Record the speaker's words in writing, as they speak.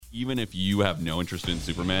even if you have no interest in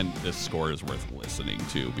Superman, this score is worth listening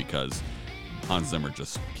to because Hans Zimmer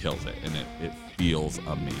just kills it, and it feels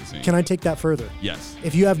amazing. Can I take that further? Yes.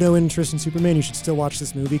 If you have no interest in Superman, you should still watch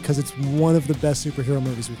this movie because it's one of the best superhero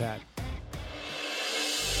movies we've had.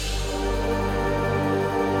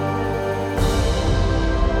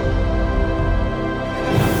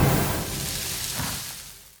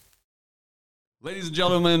 Ladies and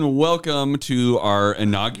gentlemen, welcome to our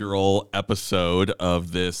inaugural episode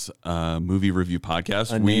of this movie review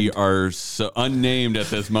podcast. Unnamed. We are so unnamed at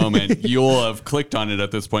this moment. You'll have clicked on it at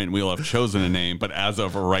this point and we'll have chosen a name, but as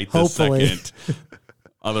of right this Hopefully. second,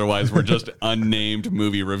 otherwise we're just unnamed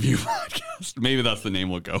movie review podcast. Maybe that's the name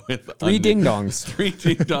we'll go with. Three ding-dongs. Three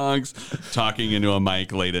ding-dongs talking into a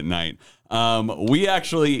mic late at night. We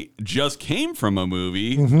actually just came from a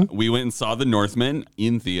movie. Mm-hmm. We went and saw The Northman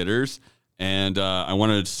in theaters. And I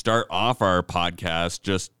wanted to start off our podcast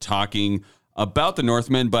just talking about The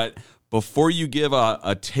Northman. But before you give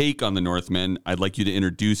a take on The Northman, I'd like you to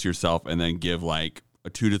introduce yourself and then give like a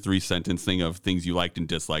 2 to 3 sentence thing of things you liked and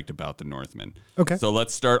disliked about The Northman. Okay. So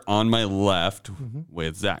let's start on my left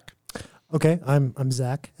with Zach. Okay, I'm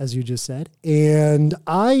Zach, as you just said. And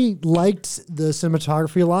I liked the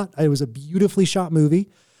cinematography a lot. It was a beautifully shot movie.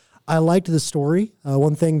 I liked the story.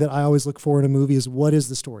 One thing that I always look for in a movie is what is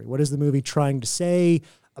the story? What is the movie trying to say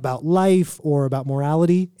about life or about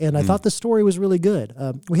morality? And I thought the story was really good.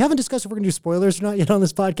 We haven't discussed if we're going to do spoilers or not yet on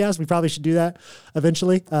this podcast. We probably should do that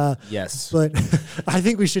eventually. Yes. But I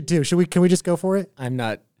think we should too. Can we just go for it? I'm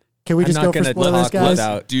not. Can we I'm just not go for gonna spoilers, talk guys?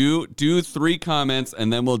 without- Do 3 comments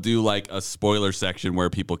and then we'll do like a spoiler section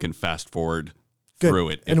where people can fast forward through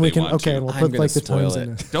it. And if we they can, want okay, to. and we'll I'm put gonna like the spoil times it. in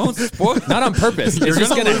it. Don't spoil. Not on purpose. You're It's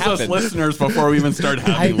just going going to to lose us happen. listeners before we even start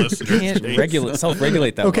having I listeners. can't Jake.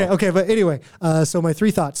 self-regulate that well. Okay, but anyway, so my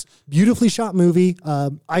 3 thoughts. Beautifully shot movie.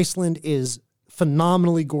 Iceland is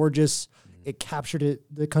phenomenally gorgeous. It captured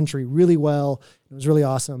the country really well. It was really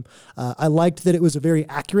awesome. I liked that it was a very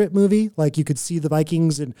accurate movie. Like you could see the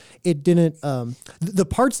Vikings and it didn't, the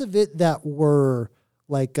parts of it that were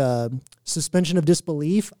like suspension of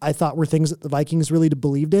disbelief, I thought were things that the Vikings really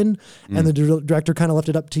believed in. And the director kind of left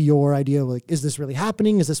it up to your idea of like, is this really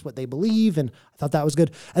happening? Is this what they believe? And I thought that was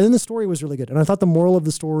good. And then the story was really good. And I thought the moral of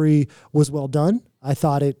the story was well done. I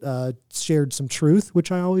thought it shared some truth,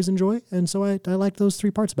 which I always enjoy. And so I liked those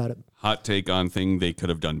 3 parts about it. Hot take on thing they could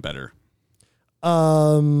have done better.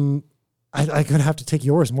 I'm gonna have to take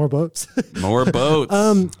yours. More boats. More boats.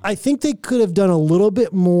 I think they could have done a little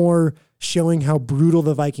bit more showing how brutal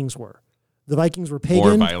the Vikings were. The Vikings were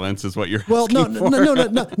pagan. More violence is what you're Well, no, asking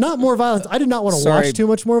for. not more violence. I did not want to Sorry. watch too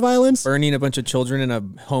much more violence. Burning a bunch of children in a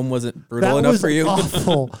home wasn't brutal That enough was for you.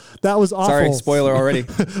 awful. That was awful. Sorry, spoiler already.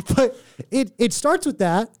 But it starts with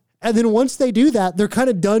that. And then once they do that, they're kind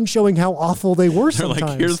of done showing how awful they were They're sometimes.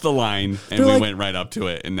 like, here's the line, and They're we like- went right up to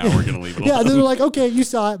it, and now we're going to leave it yeah, alone. and then they're like, okay, you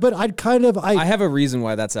saw it. But I have a reason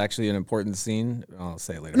why that's actually an important scene. I'll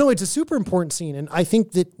say it later. No, it's a super important scene. And I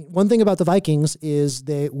think that one thing about the Vikings is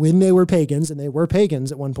when they were pagans, and they were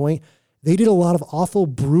pagans at one point, they did a lot of awful,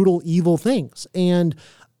 brutal, evil things. And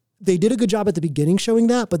they did a good job at the beginning showing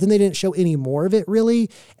that, but then they didn't show any more of it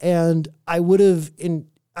really. And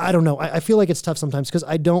I don't know. I feel like it's tough sometimes because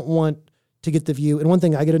I don't want to get the view. And one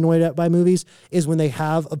thing I get annoyed at by movies is when they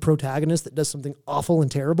have a protagonist that does something awful and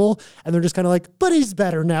terrible, and they're just kind of like, but he's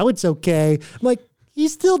better now. It's okay. I'm like, he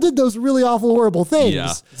still did those really awful, horrible things.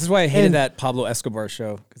 Yeah. This is why I hated And- that Pablo Escobar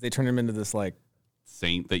show because they turned him into this like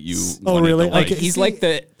Saint that you Oh, wanted really? to like. Okay. he's like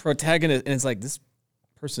the protagonist, and it's like this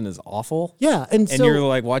person is awful. Yeah. And so, you're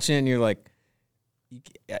like watching it, and you're like,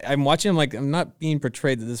 I'm watching. I'm like, I'm not being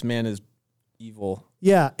portrayed that this man is evil.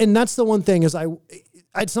 yeah. And that's the one thing is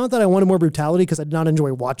it's not that I wanted more brutality because I did not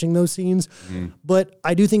enjoy watching those scenes, but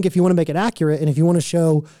I do think if you want to make it accurate and if you want to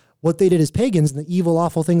show what they did as pagans and the evil,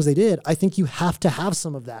 awful things they did, I think you have to have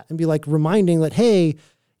some of that and be like reminding that, hey,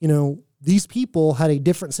 these people had a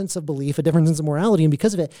different sense of belief, a different sense of morality. And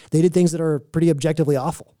because of it, they did things that are pretty objectively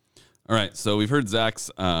awful. All right, so we've heard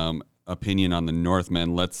Zach's opinion on the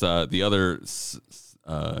Northman. Let's the other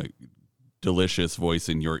delicious voice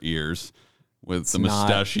in your ears with the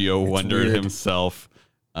mustachio wonder weird. himself.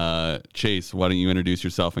 Chase, why don't you introduce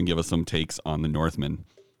yourself and give us some takes on the Northman?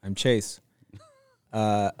 I'm Chase.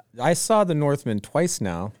 I saw The Northman twice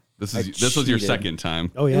now. This I was your cheated. second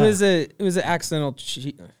time. Oh, yeah. It was an accidental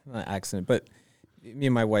not accident, but me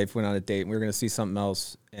and my wife went on a date and we were going to see something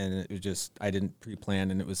else, and it was just I didn't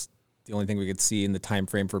pre-plan, and it was the only thing we could see in the time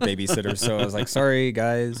frame for babysitters. So I was like, sorry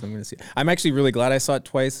guys, I'm going to see. I'm actually really glad I saw it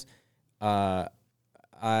twice.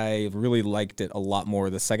 I really liked it a lot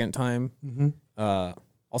more the second time.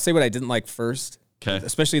 I'll say what I didn't like first, 'Kay.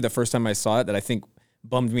 especially the first time I saw it, that I think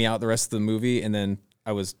bummed me out the rest of the movie, and then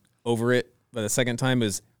I was over it. But the second time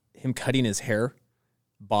is him cutting his hair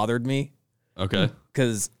bothered me. Okay.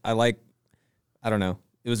 Because I don't know.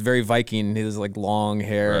 It was very Viking. He was like long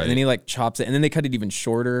hair, Right. and then he like chops it, and then they cut it even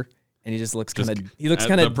shorter, and he just looks kind of dumb.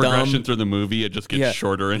 The progression through the movie, it just gets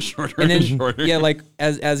shorter and shorter and then, shorter. Yeah, like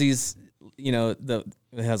as he's, it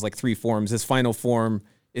has like 3 forms. His final form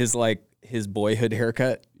is like his boyhood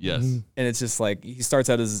haircut. Yes. And it's just like he starts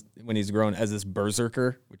out when he's grown as this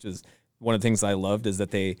berserker, which is one of the things I loved is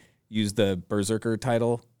that they use the berserker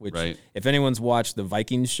title, which if anyone's watched the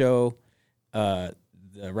Vikings show,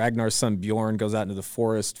 Ragnar's son Bjorn goes out into the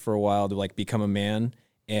forest for a while to like become a man,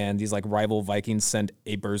 and these like rival Vikings send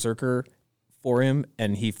a berserker for him,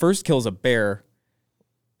 and he first kills a bear,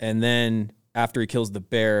 and then after he kills the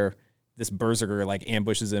bear, this berserker like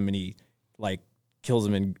ambushes him and he like kills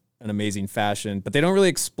him in an amazing fashion. But they don't really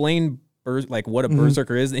explain like what a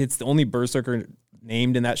berserker is. It's the only berserker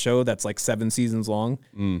named in that show that's like 7 seasons long.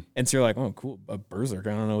 And so you're like, oh, cool, a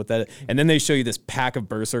berserker. I don't know what that is. And then they show you this pack of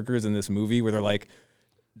berserkers in this movie where they're like,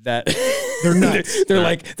 that they're nuts. they're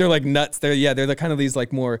like nuts. They're the kind of these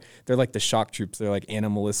like they're like the shock troops. They're like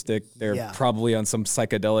animalistic. They're probably on some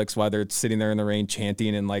psychedelics while they're sitting there in the rain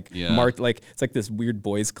chanting and like it's like this weird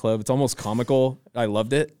boys club. It's almost comical. I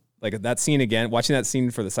loved it. Like that scene again, watching that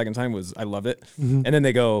scene for the second time I loved it. And then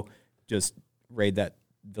they go just raid that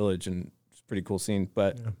village, and it's a pretty cool scene.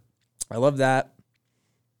 But I love that.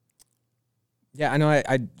 Yeah, I know.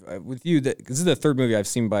 I with you, this is the 3rd movie I've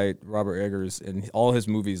seen by Robert Eggers, and all his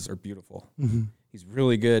movies are beautiful. He's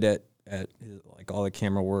really good at his, like all the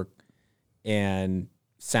camera work and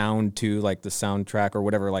sound too, like the soundtrack or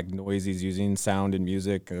whatever like noise he's using, sound and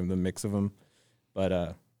music, and the mix of them.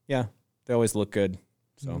 But yeah, they always look good.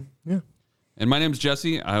 So yeah. And my name's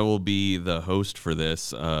Jesse. I will be the host for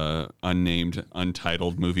this unnamed,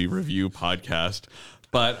 untitled movie review podcast.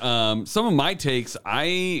 But some of my takes,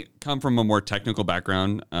 I come from a more technical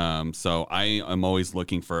background. So I am always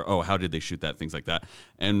looking for, how did they shoot that? Things like that.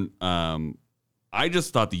 And I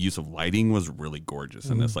just thought the use of lighting was really gorgeous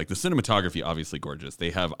in this. Like the cinematography, obviously gorgeous.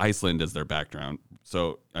 They have Iceland as their background.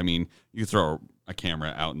 So, I mean, you throw a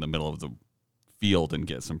camera out in the middle of the field and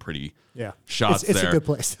get some pretty shots it's there. a good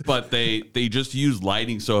place. But they just use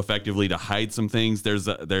lighting so effectively to hide some things. There's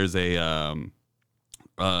a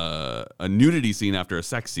nudity scene after a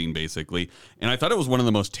sex scene, basically, and I thought it was one of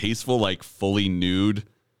the most tasteful, like fully nude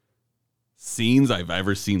scenes I've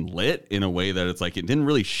ever seen lit in a way that it's like it didn't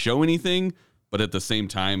really show anything, but at the same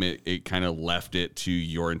time it kind of left it to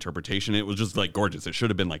your interpretation. It was just like gorgeous. It should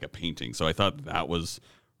have been like a painting. So I thought that was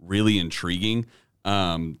really intriguing.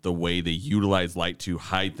 The way they utilize light to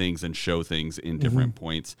hide things and show things in different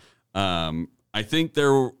points. I think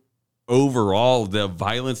overall the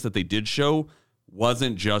violence that they did show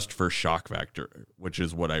wasn't just for shock factor, which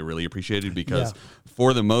is what I really appreciated, because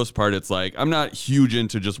for the most part, it's like, I'm not huge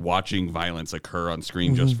into just watching violence occur on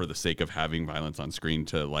screen just for the sake of having violence on screen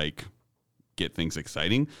to like get things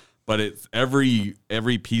exciting. But it's every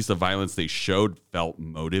piece of violence they showed felt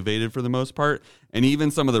motivated for the most part. And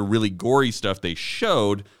even some of the really gory stuff they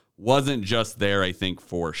showed wasn't just there, I think,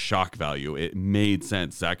 for shock value. It made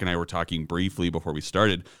sense. Zach and I were talking briefly before we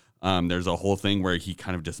started. There's a whole thing where he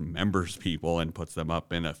kind of dismembers people and puts them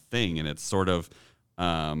up in a thing. And it's sort of,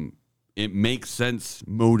 it makes sense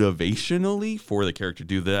motivationally for the character to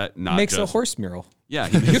do that. Not makes just a horse mural. Yeah,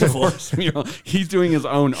 he makes a horse mural. He's doing his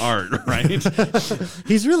own art, right?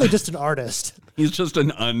 He's really just an artist. He's just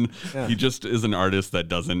he just is an artist that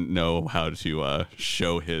doesn't know how to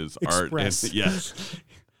show his Express. art. Yes.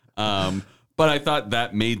 But I thought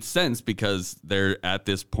that made sense because they're at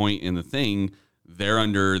this point in the thing, they're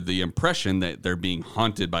under the impression that they're being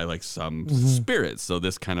haunted by like some spirits. So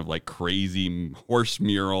this kind of like crazy horse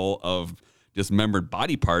mural of dismembered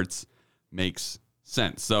body parts makes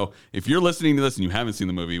sense. So if you're listening to this and you haven't seen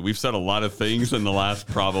the movie, we've said a lot of things in the last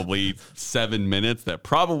probably 7 minutes that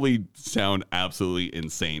probably sound absolutely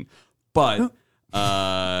insane. But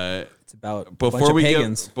it's about before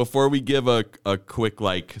we give a quick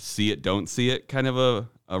like see it, don't see it kind of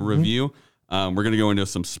a review. We're going to go into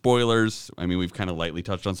some spoilers. I mean, we've kind of lightly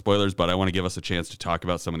touched on spoilers, but I want to give us a chance to talk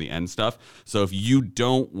about some of the end stuff. So if you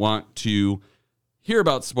don't want to hear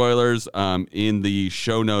about spoilers, in the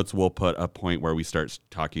show notes, we'll put a point where we start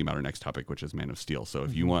talking about our next topic, which is Man of Steel. So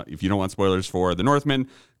if you don't want spoilers for The Northman,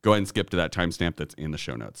 go ahead and skip to that timestamp that's in the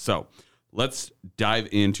show notes. So let's dive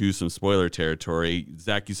into some spoiler territory.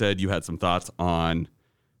 Zach, you said you had some thoughts on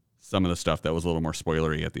some of the stuff that was a little more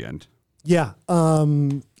spoilery at the end. Yeah.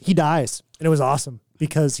 He dies, and it was awesome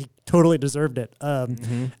because he totally deserved it.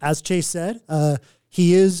 As Chase said,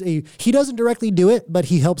 He doesn't directly do it, but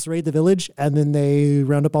he helps raid the village, and then they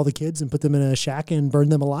round up all the kids and put them in a shack and burn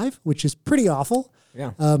them alive, which is pretty awful.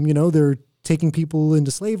 Yeah. They're taking people into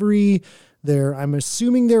slavery. I'm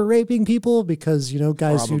assuming they're raping people because,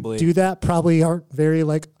 guys Probably. who do that probably aren't very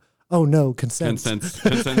oh no, consent.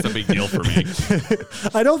 Consent's a big deal for me.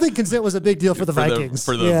 I don't think consent was a big deal for the Vikings.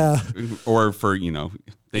 Or for,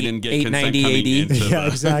 they didn't get consent 890 coming AD. into Yeah,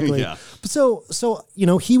 exactly. Yeah. So,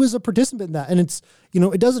 he was a participant in that, and it's,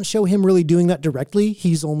 it doesn't show him really doing that directly.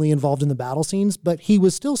 He's only involved in the battle scenes, but he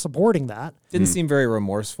was still supporting that. Didn't seem very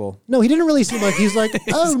remorseful. No, he didn't really seem like he's like,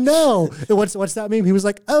 oh no. What's that meme? He was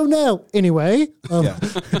like, oh no. Anyway,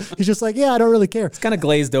 he's just like, yeah, I don't really care. It's kind of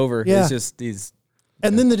glazed over. Yeah. It's just these.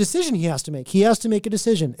 And then the decision he has to make a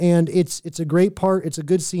decision, and it's a great part. It's a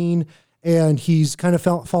good scene. And he's kind of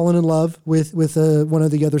fallen in love with one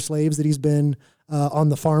of the other slaves that he's been on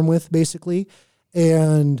the farm with, basically.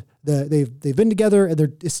 And they've been together, and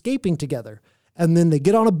they're escaping together. And then they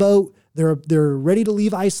get on a boat. They're ready to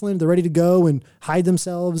leave Iceland. They're ready to go and hide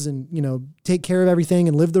themselves and take care of everything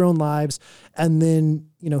and live their own lives. And then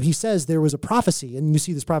he says there was a prophecy, and you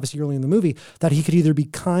see this prophecy early in the movie, that he could either be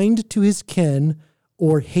kind to his kin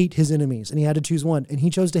or hate his enemies, and he had to choose one. And he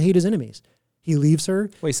chose to hate his enemies. He leaves her.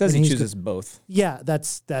 Well, he says he chooses both. Yeah,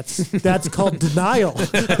 that's called denial.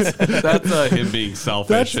 That's him being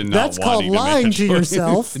selfish and not that's called wanting to lying make a to choice.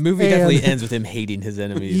 yourself. The movie definitely ends with him hating his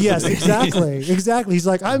enemies. Yes, exactly. He's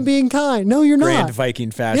like, I'm being kind. No, you're Grand not. Viking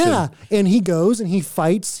fashion. Yeah, and he goes and he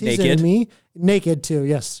fights his Naked? enemy. Naked too,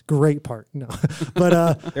 yes. Great part. No,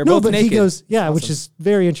 but They're both he naked. goes, yeah, Awesome. which is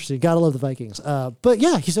very interesting. Gotta love the Vikings. But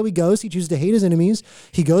yeah, he goes. He chooses to hate his enemies.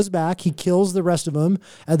 He goes back. He kills the rest of them,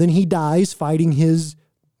 and then he dies fighting his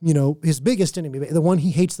biggest enemy, the one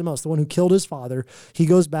he hates the most, the one who killed his father. He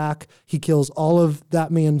goes back. He kills all of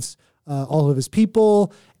that man's, all of his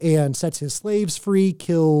people, and sets his slaves free.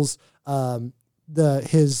 Kills the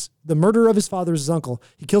murderer of his father's uncle.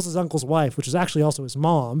 He kills his uncle's wife, which is actually also his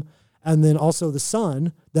mom. And then also the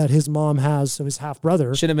son that his mom has, so his half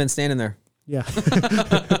brother. Should have been standing there. Yeah.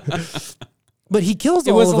 But he kills It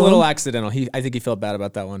all was of a them. little accidental. I think he felt bad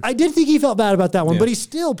about that one. I did think he felt bad about that one, Yeah. but he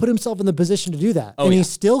still put himself in the position to do that. Oh, and yeah. he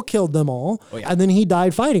still killed them all. Oh, yeah. And then he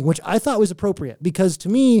died fighting, which I thought was appropriate because to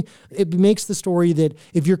me, it makes the story that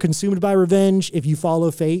if you're consumed by revenge, if you follow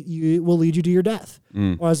fate, it will lead you to your death.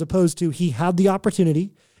 Or as opposed to he had the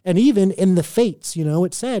opportunity. And even in the fates,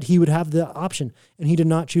 it said he would have the option, and he did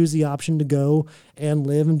not choose the option to go and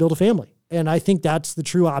live and build a family. And I think that's the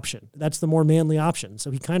true option. That's the more manly option. So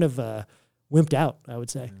he kind of wimped out, I would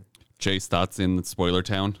say. Chase, thoughts in Spoiler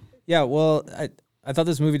Town? Yeah, well, I thought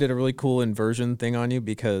this movie did a really cool inversion thing on you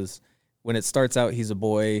because when it starts out, he's a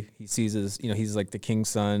boy. He sees his, he's like the king's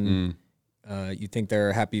son. You think they're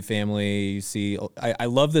a happy family. You see, I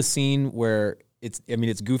love the scene where it's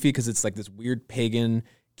goofy because it's like this weird pagan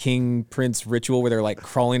king prince ritual where they're like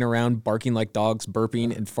crawling around, barking like dogs,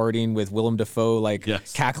 burping and farting with Willem Dafoe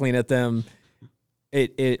cackling at them.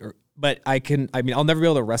 But I'll never be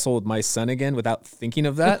able to wrestle with my son again without thinking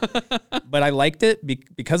of that. But I liked it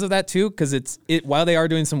because of that too, because while they are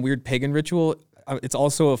doing some weird pagan ritual, it's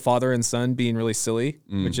also a father and son being really silly,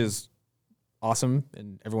 which is awesome.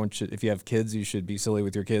 And everyone should, if you have kids, you should be silly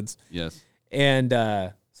with your kids. Yes. And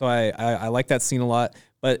so I like that scene a lot.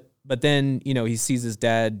 But then, he sees his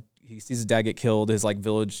dad get killed. His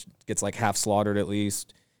village gets half slaughtered at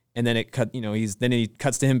least. And then he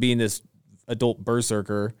cuts to him being this adult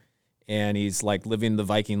berserker, and he's living the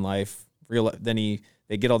Viking life. Then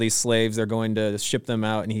they get all these slaves. They're going to ship them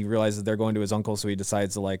out, and he realizes they're going to his uncle, so he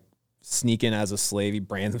decides to sneak in as a slave. He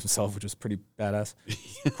brands himself, which was pretty badass.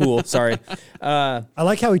 Cool. Sorry. I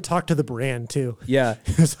like how he talked to the brand too. Yeah.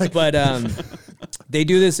 It's like, But they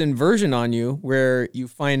do this inversion on you where you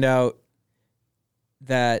find out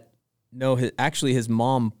that actually his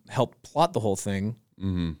mom helped plot the whole thing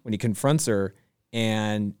when he confronts her,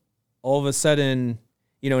 and all of a sudden,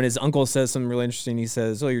 and his uncle says something really interesting. He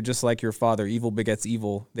says, "Oh, you're just like your father. Evil begets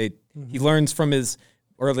evil." He learns from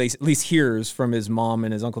or at least hears from his mom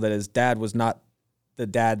and his uncle that his dad was not the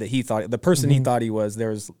dad that he thought, the person he thought he was.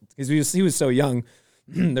 Because he was so young.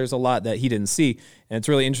 There's a lot that he didn't see, and it's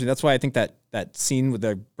really interesting. That's why I think that scene with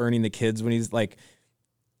the burning the kids, when he's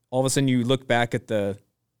all of a sudden you look back at the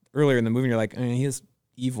earlier in the movie, and you're like, he is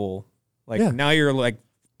evil. Now you're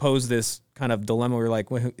posed this kind of dilemma where you're like,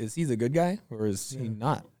 well, is he the good guy or is he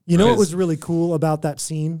not? You know what was really cool about that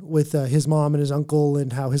scene with his mom and his uncle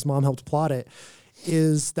and how his mom helped plot it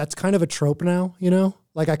is that's kind of a trope now,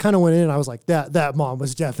 I kind of went in and I was like, that mom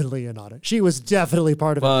was definitely in on it. She was definitely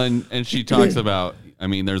part of it. Well, and she talks about I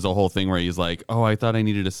mean, there's a whole thing where he's like, "Oh, I thought I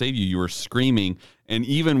needed to save you. You were screaming." And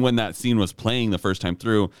even when that scene was playing the first time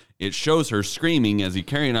through, it shows her screaming as he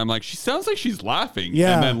carrying. I'm like, she sounds like she's laughing.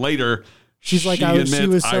 Yeah. And then later, she's like, she admits,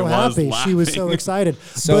 was so happy. She was so excited.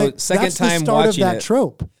 But second that's time the start of watching that it.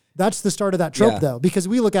 trope. That's the start of that trope, Yeah. though, because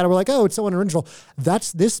we look at it, we're like, oh, it's so unoriginal.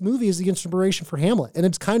 This movie is the inspiration for Hamlet, and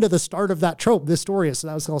it's kind of the start of that trope. This story is. So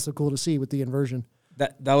that was also cool to see with the inversion.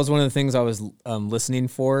 That was one of the things I was listening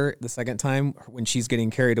for the second time when she's getting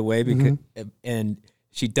carried away because and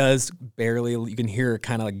she does barely. You can hear her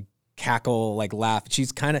kind of like cackle, like laugh.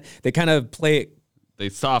 They kind of play it. They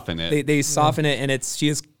soften it. They soften it, and she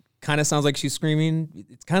is kind of sounds like she's screaming.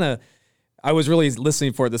 It's kind of. I was really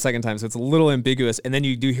listening for it the second time, so it's a little ambiguous, and then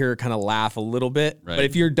you do hear her kind of laugh a little bit. Right. But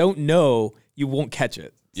if you don't know, you won't catch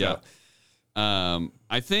it. So. Yeah.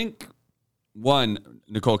 I think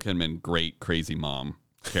Nicole Kidman, great crazy mom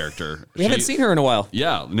character. We haven't seen her in a while.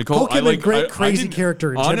 Yeah, Nicole Kidman, great I crazy didn't-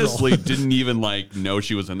 character in general. honestly didn't even know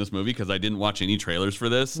she was in this movie because I didn't watch any trailers for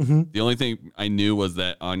this. The only thing I knew was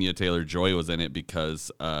that Anya Taylor-Joy was in it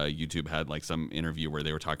because YouTube had some interview where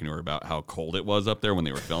they were talking to her about how cold it was up there when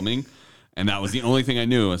they were filming. And that was the only thing I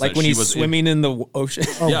knew. Was Like that when she he's was swimming in the ocean.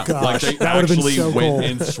 Oh, yeah, gosh. they That would have been actually so went cool.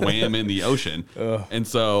 and swam in the ocean. And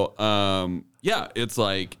so, it's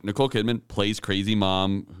like Nicole Kidman plays crazy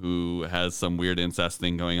mom who has some weird incest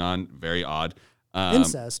thing going on. Very odd.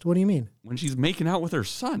 Incest? What do you mean? When she's making out with her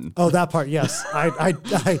son. Oh, that part, yes. I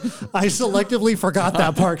selectively forgot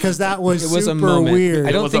that part because that was, It was super a moment. weird.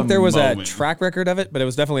 I don't was think a there was moment. a track record of it, but it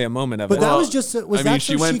was definitely a moment of But it. that was just was that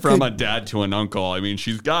she so went she from could- a dad to an uncle. I mean,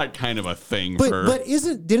 she's got kind of a thing for. But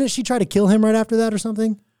didn't she try to kill him right after that or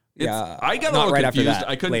something? Yeah, I got a not little right after confused. that,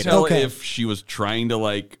 I couldn't later. tell Okay. if she was trying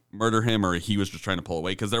to murder him or he was just trying to pull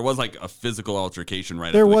away because there was a physical altercation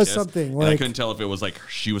right. There after the was kiss, something, and I couldn't tell if it was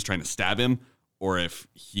she was trying to stab him or if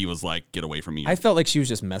he was get away from me. I felt like she was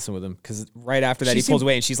just messing with him because right after that She he pulls seemed-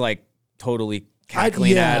 away and she's totally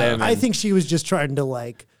cackling at him. I and- think she was just trying to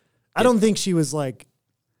I don't think she was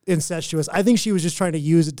incestuous. I think she was just trying to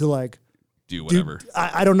use it to do whatever.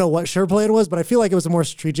 I don't know what her plan was, but I feel like it was a more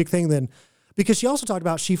strategic thing than because she also talked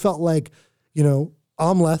about she felt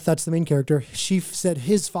Amleth, that's the main character. She said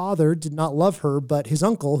his father did not love her, but his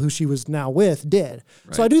uncle, who she was now with, did.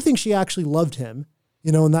 Right. So I do think she actually loved him,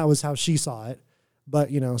 and that was how she saw it. But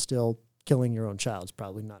still killing your own child is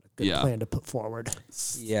probably not a good plan to put forward.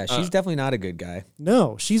 Yeah, she's definitely not a good guy.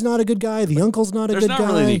 No, she's not a good guy. The uncle's not a There's good not guy.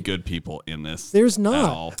 really any good people in this. There's at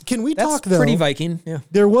all. not. Can we That's talk though? pretty Viking. Yeah.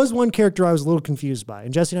 There was one character I was a little confused by,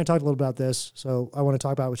 and Jesse and I talked a little about this, so I want to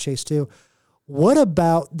talk about it with Chase too. What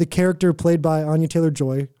about the character played by Anya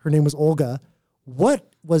Taylor-Joy? Her name was Olga.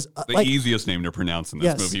 What was The easiest name to pronounce in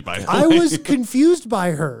this movie, by the way. I was confused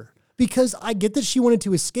by her because I get that she wanted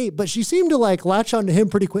to escape, but she seemed to latch onto him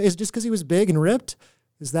pretty quick. Is it just because he was big and ripped?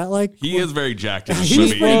 Is that He is very jacked in this He was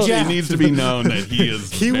movie. pretty It jacked. needs to be known that he is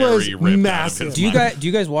He very was ripped out of massive. his Do you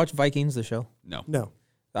mind. guys watch Vikings the show? No. No.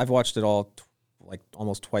 I've watched it all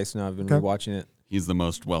almost twice now. I've been rewatching it. He's the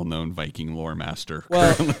most well-known Viking lore master.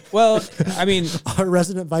 Well, I mean, Our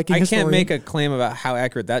resident Viking I historian. can't make a claim about how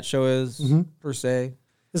accurate that show is per se.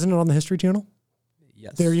 Isn't it on the History Channel?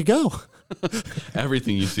 Yes. There you go.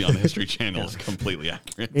 Everything you see on the History Channel is completely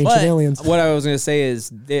accurate. Ancient But aliens. what I was going to say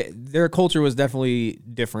is their culture was definitely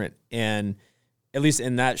different. And at least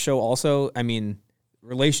in that show also, I mean,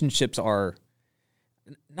 relationships are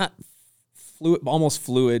not fluid, almost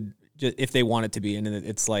fluid if they want it to be. And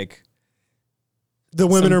it's The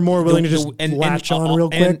women are more willing to just latch on real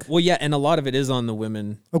quick. Well, yeah, and a lot of it is on the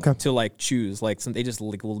women Okay. to choose. They just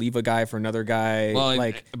will leave a guy for another guy. Well,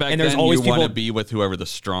 back and there's then always you want people to be with whoever the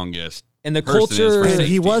strongest and the person is for culture. And safety,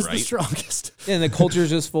 he was right? the strongest. And the culture is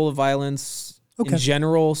just full of violence Okay. in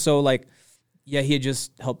general. So he had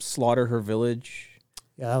just helped slaughter her village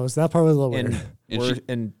Yeah, that part was a little weird.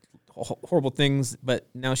 And horrible things. But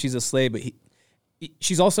now she's a slave. But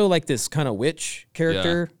she's also this kind of witch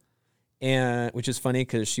character. And which is funny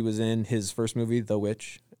because she was in his first movie, The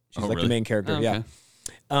Witch. She's really? the main character, Oh, okay.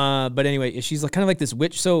 yeah. But anyway, she's kind of this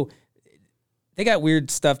witch. So they got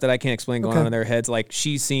weird stuff that I can't explain going on in their heads.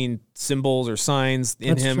 She's seen symbols or signs in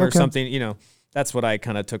That's him or okay. something. That's what I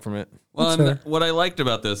kind of took from it. Well, That's and fair. what I liked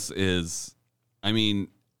about this is, I mean,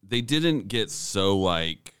 they didn't get so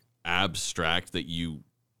abstract that you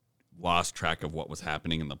lost track of what was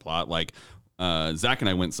happening in the plot. Zach and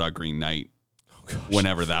I went and saw Green Knight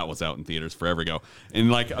whenever that was out in theaters forever ago.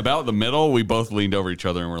 And about the middle, we both leaned over each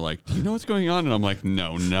other and were like, do you know what's going on? And I'm like,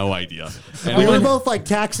 no idea. And We were then- both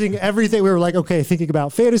taxing everything. We were okay, thinking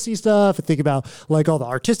about fantasy stuff and thinking about all the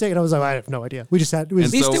artistic. And I was I have no idea. We just had. It was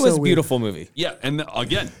At least so- it was so a weird. beautiful movie. yeah. And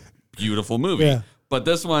again, beautiful movie. Yeah. But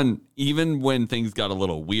this one, even when things got a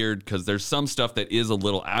little weird, because there's some stuff that is a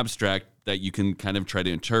little abstract that you can kind of try to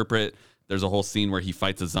interpret. There's a whole scene where he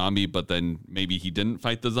fights a zombie, but then maybe he didn't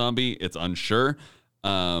fight the zombie. It's unsure.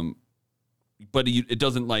 But it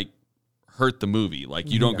doesn't like hurt the movie. Like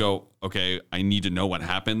you don't go, okay, I need to know what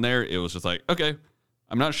happened there. It was just like, okay,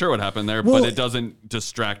 I'm not sure what happened there, but it doesn't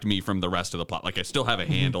distract me from the rest of the plot. Like I still have a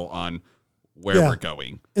handle on where we're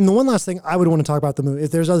going. And the one last thing I would want to talk about the movie,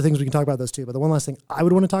 if there's other things we can talk about those too, but the one last thing I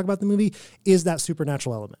would want to talk about the movie is that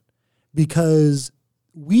supernatural element, because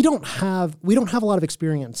we don't have a lot of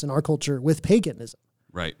experience in our culture with paganism.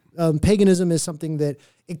 Right. Paganism is something that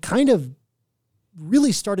it kind of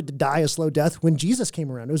really started to die a slow death when Jesus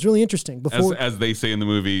came around. It was really interesting. Before, as they say in the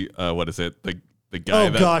movie, what is it? The guy.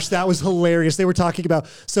 Gosh, that was hilarious. They were talking about,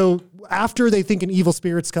 so after they think an evil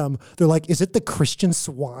spirits come, they're like, is it the Christian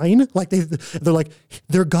swine? Like they're like,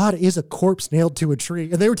 their God is a corpse nailed to a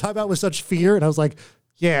tree. And they were talking about it with such fear. And I was like,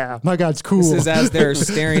 yeah, my God's cool. This is as they're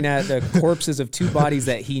staring at the corpses of two bodies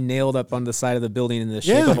that he nailed up on the side of the building in the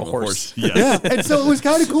shape of a horse. Yes. Yeah. And so it was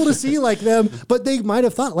kind of cool to see like them, but they might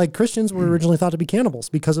have thought like Christians were originally thought to be cannibals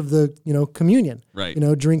because of the, communion, right?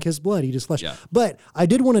 Drink his blood, eat his flesh. Yeah. But I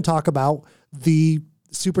did want to talk about the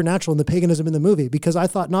supernatural and the paganism in the movie, because I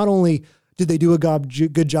thought not only did they do a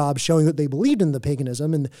good job showing that they believed in the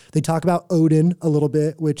paganism, and they talk about Odin a little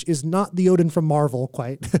bit, which is not the Odin from Marvel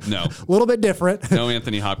quite. No. A little bit different. No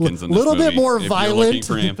Anthony Hopkins in this little movie. bit more if violent. You're looking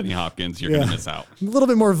for Anthony Hopkins, you're going to miss out. A little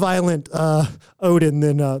bit more violent Odin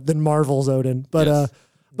than Marvel's Odin. But yes.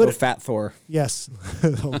 But Fat Thor. Yes.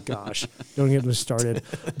 Oh gosh. Don't get me started.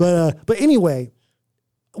 But anyway,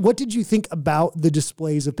 what did you think about the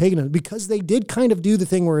displays of paganism? Because they did kind of do the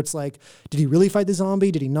thing where it's like, did he really fight the zombie?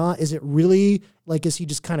 Did he not? Is it really like, is he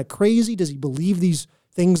just kind of crazy? Does he believe these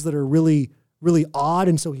things that are really, really odd?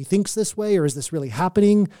 And so he thinks this way, or is this really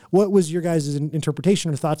happening? What was your guys' interpretation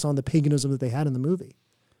or thoughts on the paganism that they had in the movie?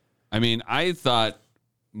 I mean, I thought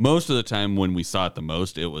most of the time when we saw it the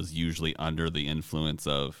most, it was usually under the influence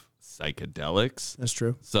of psychedelics. That's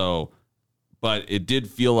true. So, but it did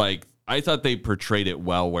feel like, I thought they portrayed it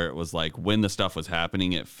well, where it was like when the stuff was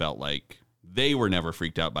happening, it felt like they were never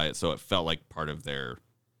freaked out by it. So it felt like part of their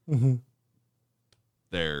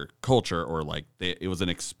culture, or like it was an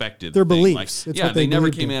expected their thing. beliefs. Like, they never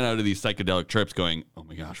came in out of these psychedelic trips going, oh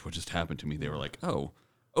my gosh, what just happened to me? They were like, oh,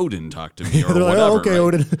 Odin talked to me, or they're whatever. Like, oh, okay, right?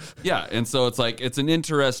 Odin. Yeah. And so it's like, it's an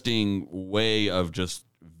interesting way of just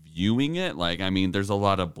viewing it. Like, I mean, there's a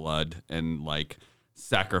lot of blood and like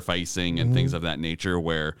sacrificing and things of that nature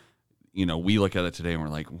where, we look at it today and we're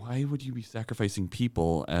like, why would you be sacrificing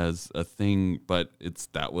people as a thing? But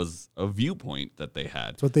that was a viewpoint that they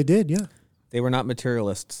had. That's what they did, yeah. They were not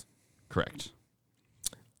materialists. Correct.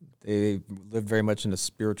 They lived very much in a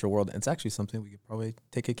spiritual world. And it's actually something we could probably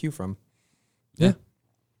take a cue from. Yeah.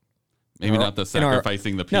 Maybe not the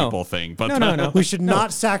sacrificing the people thing, but no. We should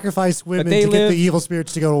not sacrifice women to get the evil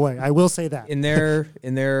spirits to go away. I will say that. In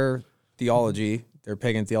their theology, their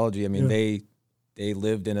pagan theology, I mean, they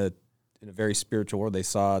lived in a very spiritual world. They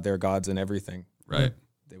saw their gods in everything. Right.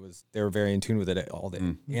 They were very in tune with it. All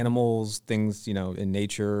the animals, things, in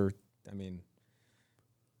nature. I mean,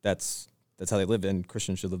 that's how they live, and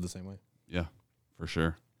Christians should live the same way. Yeah, for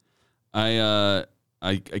sure. I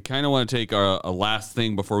kind of want to take a last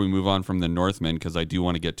thing before we move on from the Northman, because I do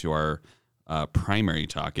want to get to our primary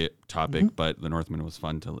topic, but the Northman was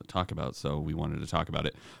fun to talk about, so we wanted to talk about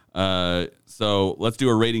it. So let's do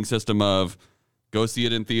a rating system of go see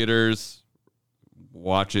it in theaters,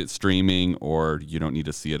 watch it streaming, or you don't need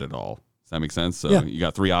to see it at all. Does that make sense? So you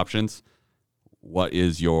got 3 options. What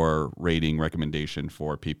is your rating recommendation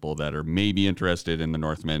for people that are maybe interested in the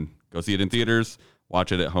Northman? Go see it in theaters,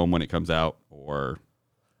 watch it at home when it comes out, or...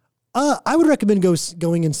 I would recommend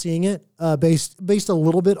going and seeing it based a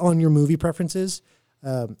little bit on your movie preferences.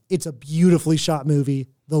 It's a beautifully shot movie.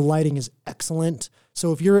 The lighting is excellent.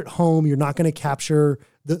 So if you're at home, you're not going to capture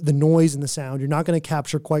the noise and the sound. You're not going to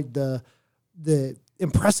capture quite the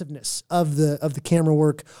impressiveness of the camera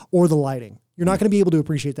work or the lighting. You're not going to be able to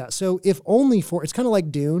appreciate that. So if only it's kind of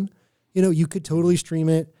like Dune, you could totally stream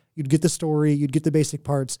it. You'd get the story, you'd get the basic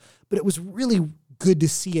parts, but it was really good to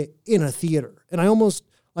see it in a theater. And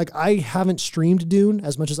I haven't streamed Dune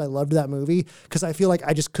as much as I loved that movie, because I feel like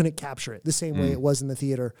I just couldn't capture it the same way it was in the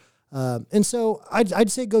theater. And so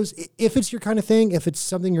I'd say if it's your kind of thing, if it's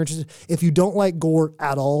something you're interested in, if you don't like gore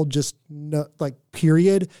at all, just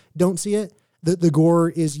period, don't see it. The gore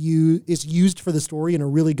is used for the story in a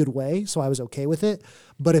really good way, so I was okay with it.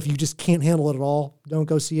 But if you just can't handle it at all, don't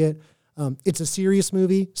go see it. It's a serious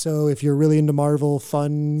movie, so if you're really into Marvel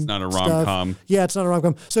fun, It's not a stuff- rom-com. Yeah, it's not a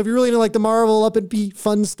rom-com. So if you're really into like the Marvel up and beat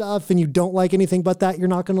fun stuff and you don't like anything but that, you're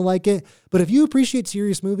not going to like it. But if you appreciate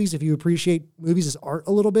serious movies, if you appreciate movies as art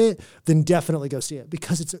a little bit, then definitely go see it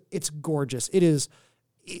because it's gorgeous. It is.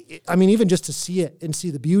 I mean, even just to see it and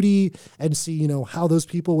see the beauty and see, you know, how those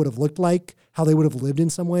people would have looked like, how they would have lived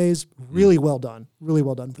in some ways. Really well done. Really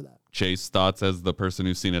well done for that. Chase, thoughts as the person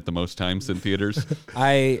who's seen it the most times in theaters?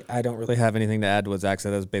 I don't really have anything to add to what Zach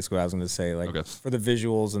said. That's basically what I was going to say. Like Okay. for the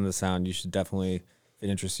visuals and the sound, you should definitely, if it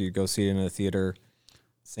interests you, go see it in a theater.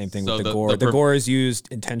 Same thing So with the- the gore. the The per- gore is used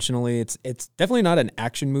intentionally. It's definitely not an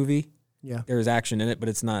action movie. Yeah. There is action in it, but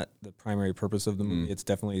it's not the primary purpose of the movie. It's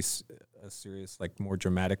definitely a serious, like more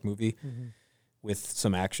dramatic movie with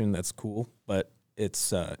some action. That's cool. But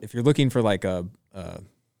it's if you're looking for like a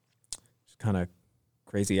kind of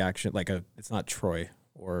crazy action, like it's not Troy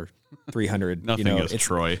or 300. Nothing you know, is it's,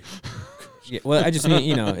 Troy. yeah, well, I just mean,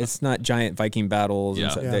 you know, it's not giant Viking battles. Yeah.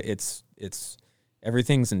 And stuff. Yeah. It's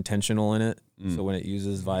everything's intentional in it. So when it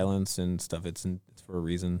uses violence and stuff, it's for a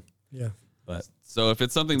reason. Yeah. But So if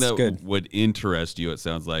it's something It's that good. would interest you, it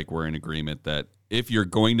sounds like we're in agreement that if you're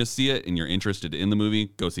going to see it and you're interested in the movie,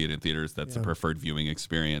 go see it in theaters. That's the preferred viewing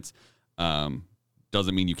experience.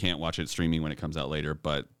 Doesn't mean you can't watch it streaming when it comes out later,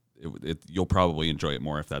 but you'll probably enjoy it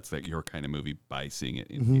more if that's like your kind of movie by seeing it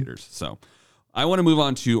in theaters. So I want to move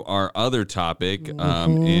on to our other topic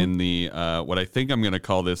in the what I think I'm going to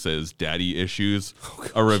call this as Daddy Issues,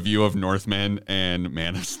 a review of Northman and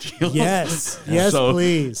Man of Steel. Yes. Yes,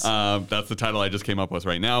 please. That's the title I just came up with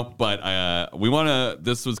right now. But we want to,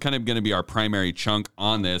 this was kind of going to be our primary chunk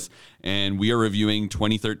on this. And we are reviewing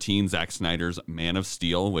 2013 Zack Snyder's Man of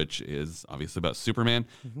Steel, which is obviously about Superman.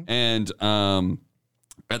 And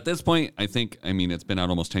at this point, I mean, it's been out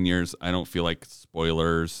almost 10 years. I don't feel like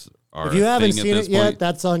spoilers are If you a haven't thing seen at it this yet, point.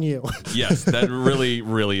 that's on you. Yes, that really,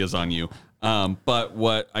 really is on you. But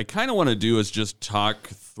what I kind of want to do is just talk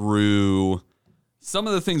through some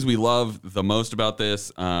of the things we love the most about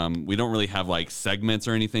this. We don't really have like segments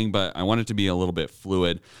or anything, but I want it to be a little bit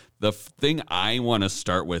fluid. The thing I want to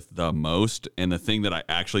start with the most, and the thing that I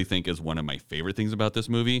actually think is one of my favorite things about this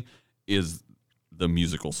movie, is the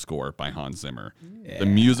musical score by Hans Zimmer. Yeah. The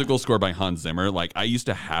musical score by Hans Zimmer, like I used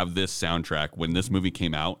to have this soundtrack when this movie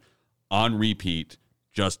came out on repeat,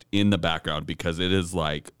 just in the background, because it is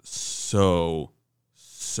like so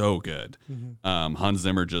good. Hans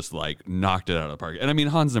Zimmer just like knocked it out of the park. And I mean,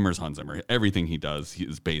 Hans Zimmer's Hans Zimmer. Everything he does, he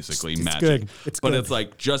is basically It's magic. good. It's but good. it's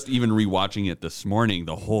like just even rewatching it this morning,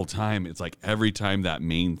 the whole time, it's like every time that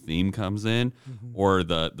main theme comes in, or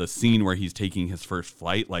the scene where he's taking his first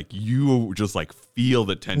flight, like you just like feel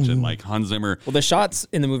the tension. Like Hans Zimmer. well, the shots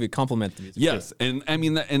in the movie complement the music. Yes, and I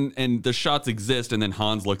mean, and the shots exist, and then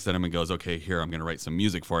Hans looks at him and goes, "Okay, here, I'm going to write some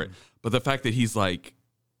music for it." But the fact that he's like,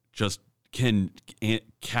 just can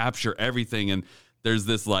capture everything, and there's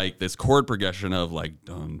this like this chord progression of like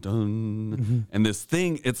dun dun, and this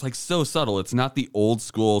thing, it's like so subtle. It's not the old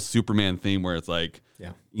school Superman theme where it's like,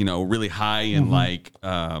 you know, really high and like,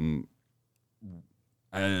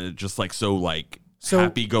 just like so like.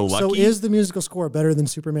 Happy go lucky. So is the musical score better than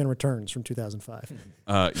Superman Returns from 2005?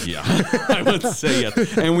 Yeah, I would say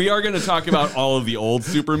yes. And we are going to talk about all of the old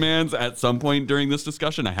Supermans at some point during this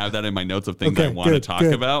discussion. I have that in my notes of things I want to talk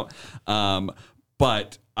about.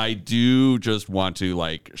 But I do just want to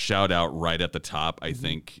like shout out right at the top. I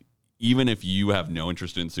think even if you have no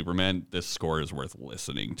interest in Superman, this score is worth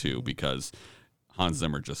listening to because Hans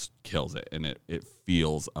Zimmer just kills it, and it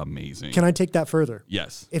feels amazing. Can I take that further?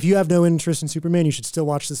 Yes. If you have no interest in Superman, you should still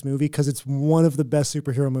watch this movie because it's one of the best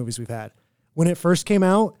superhero movies we've had. When it first came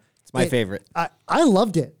out, It's my favorite. I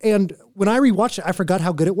loved it. And when I rewatched it, I forgot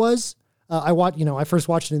how good it was. I first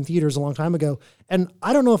watched it in theaters a long time ago, and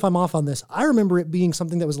I don't know if I'm off on this. I remember it being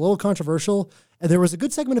something that was a little controversial, and there was a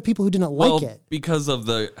good segment of people who didn't like it because of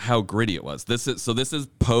how gritty it was. This is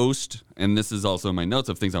post, and this is also my notes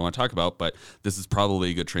of things I want to talk about. But this is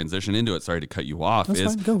probably a good transition into it. Sorry to cut you off. That's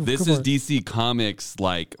fine. This go is for it. DC Comics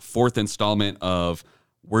like fourth installment of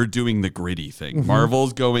we're doing the gritty thing.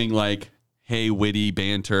 Marvel's going like, hey, witty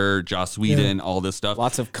banter, Joss Whedon, all this stuff.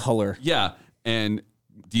 Lots of color. Yeah, and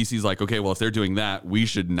DC's like, okay, well, if they're doing that, we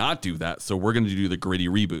should not do that. So we're going to do the gritty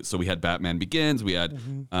reboot. So we had Batman Begins, we had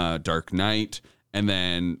Dark Knight, and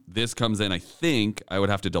then this comes in, I think, I would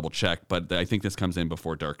have to double check, but I think this comes in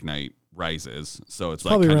before Dark Knight Rises. So it's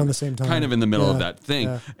like probably kind around of, the same time. kind of in the middle of Yeah, that thing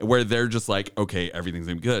where they're just like, okay, everything's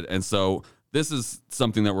going to be good. And so this is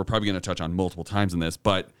something that we're probably going to touch on multiple times in this,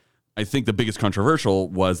 but I think the biggest controversial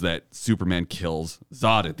was that Superman kills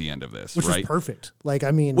Zod at the end of this, Which right? is perfect. Like, I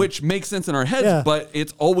mean, Which makes sense in our heads, Yeah. but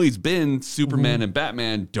it's always been Superman and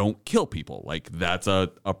Batman don't kill people. Like, that's a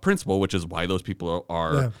principle, which is why those people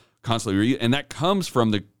are constantly, and that comes from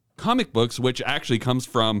the comic books, which actually comes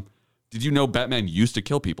from, did you know Batman used to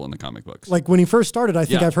kill people in the comic books? like when he first started, I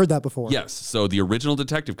think Yeah. I've heard that before. Yes. So the original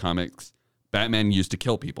Detective Comics, Batman used to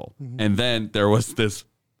kill people. And then there was this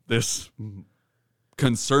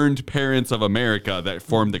Concerned Parents of America that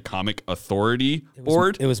formed the Comic Authority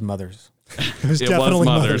Board. It was mothers. It was definitely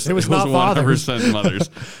mothers. It was not fathers. 100% mothers.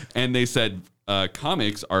 And they said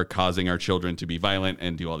comics are causing our children to be violent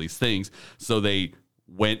and do all these things. So they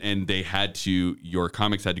went and your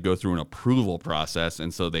comics had to go through an approval process.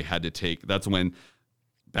 And so they had to that's when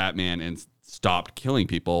Batman stopped killing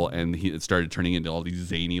people, and it started turning into all these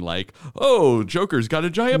zany, like, oh, Joker's got a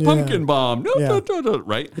giant pumpkin bomb. No,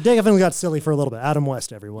 right? It definitely got silly for a little bit. Adam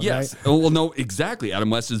West, everyone. Yes. Right? Oh, well, no, exactly. Adam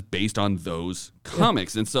West is based on those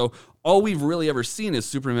comics. And so all we've really ever seen is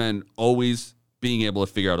Superman always being able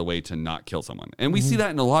to figure out a way to not kill someone. And we see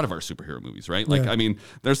that in a lot of our superhero movies, right? Like, I mean,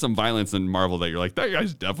 there's some violence in Marvel that you're like, that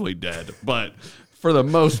guy's definitely dead. But for the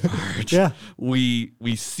most part,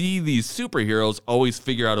 we see these superheroes always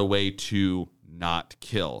figure out a way to not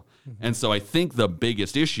kill. And so I think the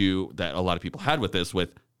biggest issue that a lot of people had with this,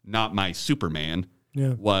 with not my Superman,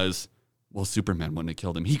 was, well, Superman wouldn't have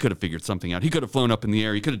killed him. He could have figured something out. He could have flown up in the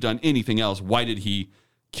air. He could have done anything else. Why did he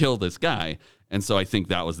kill this guy? And so I think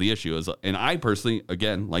that was the issue. And I personally,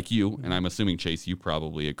 again, like you, and I'm assuming, Chase, you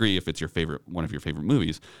probably agree, if it's one of your favorite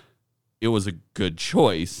movies, it was a good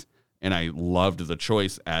choice. And I loved the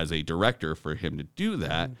choice as a director for him to do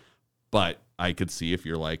that. But I could see, if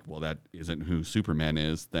you're like, well, that isn't who Superman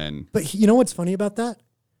is, then. But you know what's funny about that?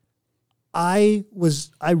 I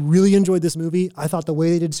really enjoyed this movie. I thought the way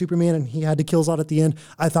they did Superman and he had to kill Zod at the end,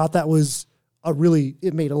 I thought that was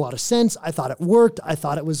it made a lot of sense. I thought it worked. I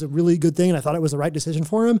thought it was a really good thing, and I thought it was the right decision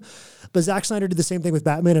for him. But Zack Snyder did the same thing with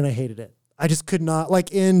Batman, and I hated it. I just could not,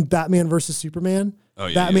 like in Batman versus Superman,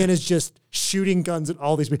 Batman is just shooting guns at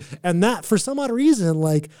all these people. And that, for some odd reason,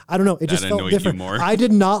 like, I don't know, it just felt different. I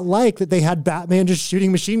did not like that they had Batman just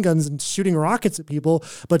shooting machine guns and shooting rockets at people,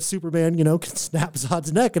 but Superman, can snap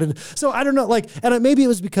Zod's neck. And so I don't know, like, and maybe it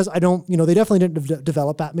was because they definitely didn't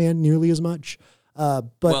develop Batman nearly as much.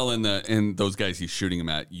 But and those guys he's shooting him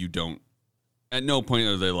at, you don't. At no point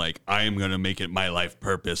are they like, I am going to make it my life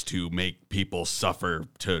purpose to make people suffer,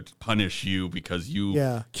 to punish you because you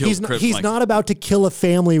killed Chris. He's not about to kill a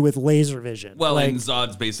family with laser vision. Well, and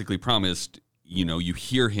Zod's basically promised, you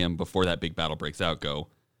hear him before that big battle breaks out go,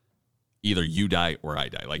 either you die or I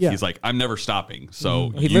die. Like, he's like, I'm never stopping.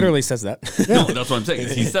 So he literally says that. No, that's what I'm saying.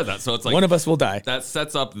 He said that. So it's like, one of us will die. That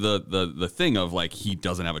sets up the thing of, like, he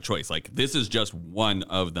doesn't have a choice. Like, this is just one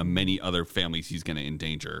of the many other families he's going to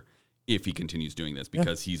endanger if he continues doing this,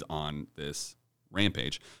 because he's on this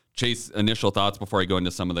rampage. Chase, initial thoughts before I go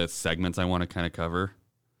into some of the segments I want to kind of cover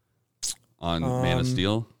on Man of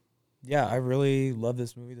Steel? Yeah, I really love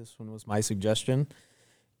this movie. This one was my suggestion.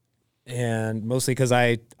 And mostly because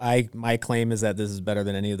my claim is that this is better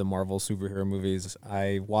than any of the Marvel superhero movies.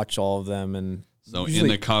 I watch all of them, and so in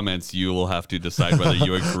the comments you will have to decide whether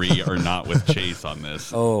you agree or not with Chase on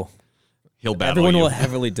this. Oh, he'll battle everyone you. will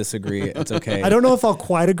heavily disagree. It's okay. I don't know if I'll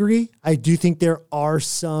quite agree. I do think there are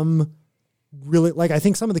some really, like, I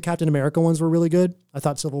think some of the Captain America ones were really good. I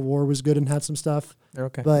thought Civil War was good and had some stuff. They're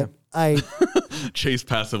okay. But Chase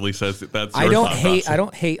passively says that's I don't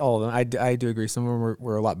hate all of them. I do agree. Some of them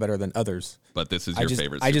were a lot better than others. But this is your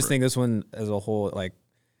favorite. I just think this one as a whole, like,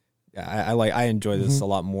 I enjoy this a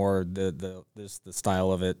lot more. The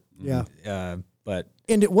style of it. Yeah. But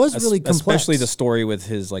it was really complex. Especially the story with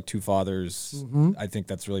his, like, two fathers. I think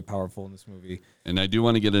that's really powerful in this movie. And I do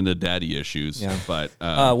want to get into daddy issues. Yeah. But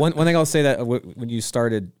one thing I'll say that when you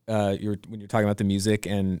started, when you're talking about the music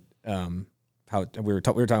and how we were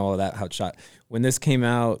talking about that, how it's shot. When this came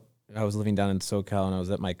out, I was living down in SoCal and I was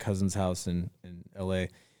at my cousin's house in LA,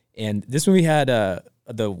 and this movie had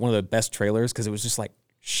one of the best trailers because it was just like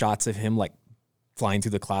shots of him like flying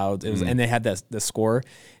through the clouds. It was, and they had the score.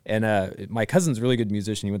 And my cousin's a really good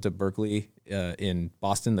musician. He went to Berkeley in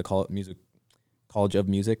Boston, the College of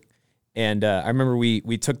Music. And I remember we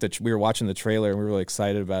were watching the trailer and we were really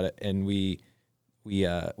excited about it. And he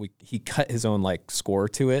cut his own like score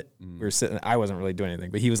to it. We were sitting. I wasn't really doing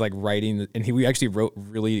anything, but he was like writing, and we actually wrote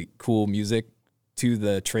really cool music to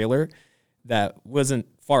the trailer that wasn't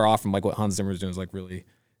far off from like what Hans Zimmer was doing. It was like really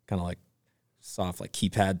kind of like soft, like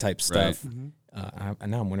keypad type stuff. Right.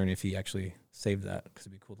 And now I'm wondering if he actually saved that because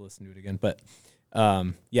it'd be cool to listen to it again. But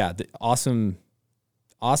yeah, the awesome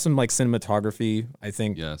like cinematography. I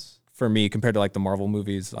think for me compared to like the Marvel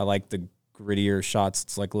movies. I like the grittier shots.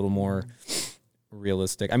 It's like a little more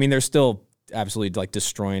realistic. I mean, they're still absolutely like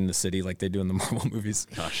destroying the city like they do in the Marvel movies.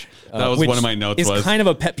 Gosh, that was one of my notes. It's kind of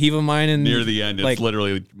a pet peeve of mine. And near the end, like, it's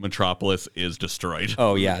literally Metropolis is destroyed.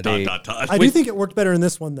 Oh yeah, I do think it worked better in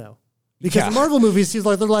this one though. Because in Marvel movies,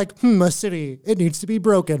 they're like, a city, it needs to be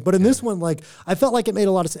broken. But in this one, like, I felt like it made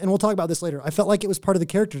a lot of sense. And we'll talk about this later. I felt like it was part of the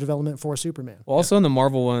character development for Superman. Well, also in the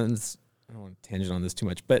Marvel ones, I don't want to tangent on this too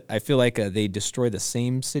much, but I feel like they destroy the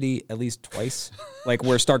same city at least twice, like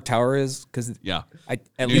where Stark Tower is. Because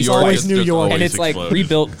it's always New York, and it's like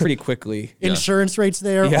rebuilt pretty quickly. Insurance rates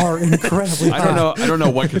there are incredibly high. I don't know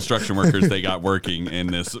what construction workers they got working in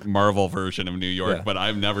this Marvel version of New York, but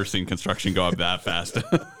I've never seen construction go up that fast.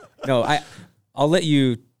 No, I'll let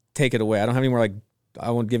you take it away. I don't have any more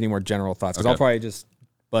I won't give any more general thoughts because I'll probably just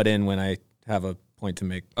butt in when I have a point to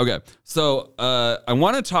make. Okay, so I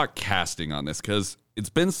want to talk casting on this because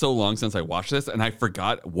it's been so long since I watched this, and I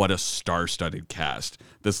forgot what a star-studded cast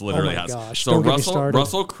this literally has. Gosh, so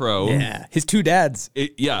Russell Crowe, his two dads,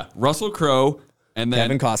 Russell Crowe, and then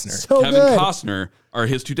Kevin Costner. Costner are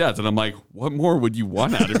his two dads, and I'm like, what more would you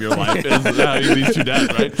want out of your life? Is having these two dads,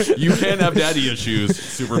 right? You can't have daddy issues,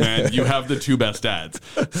 Superman. You have the two best dads.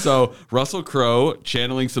 So Russell Crowe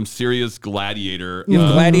channeling some serious gladiator,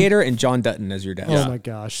 Gladiator, and John Dutton as your dad. Oh my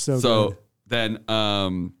gosh, so good. Then,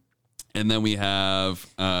 and then we have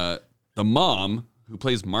the mom who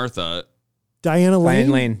plays Martha. Diane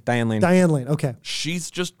Lane. Okay. She's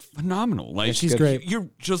just phenomenal. Like she's great. You're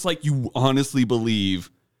just like, you honestly believe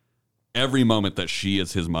every moment that she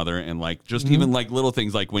is his mother, and like just even like little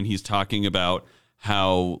things like when he's talking about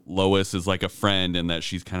how Lois is like a friend and that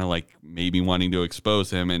she's kind of like maybe wanting to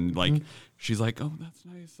expose him, and like she's like, oh, that's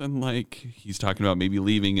nice, and like he's talking about maybe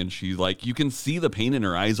leaving, and she's like, you can see the pain in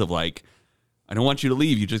her eyes of like, I don't want you to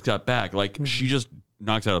leave, you just got back. Like she just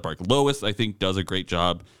knocks it out of the park. Lois, I think, does a great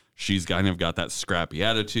job. She's kind of got that scrappy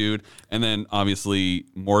attitude. And then obviously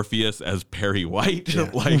Morpheus as Perry White.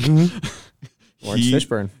 Like Lawrence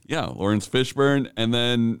Fishburne. Yeah, Lawrence Fishburne. And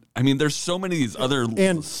then, I mean, there's so many of these other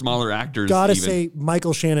smaller actors. Gotta say,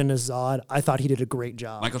 Michael Shannon as Zod, I thought he did a great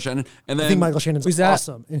job. Michael Shannon. And then I think Michael Shannon's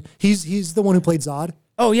awesome. And he's the one who played Zod.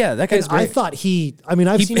 Oh yeah, that guy's great. I thought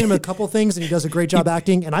I've seen him in a couple things, and he does a great job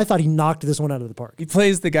acting, and I thought he knocked this one out of the park. He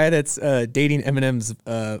plays the guy that's dating Eminem's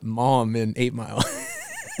mom in 8 Mile.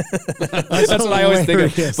 That's what I always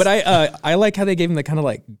think of. But I like how they gave him the kind of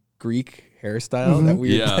like Greek hairstyle. That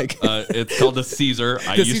weird. Yeah, it's called the Caesar.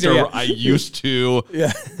 I used to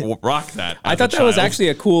rock that. I thought that was actually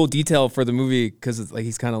a cool detail for the movie because it's like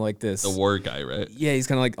he's kind of like this. The war guy, right? Yeah, he's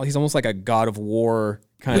kind of like, he's almost like a god of war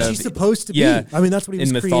kind of. Which he's supposed to be. I mean, that's what he was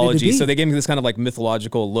in created mythology. to be. So they gave him this kind of like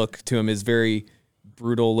mythological look to him. His very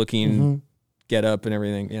brutal looking get up and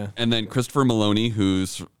everything. Yeah. And then Christopher Maloney,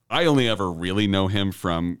 who's, I only ever really know him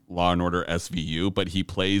from Law and Order SVU, but he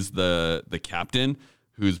plays the captain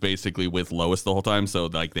who's basically with Lois the whole time. So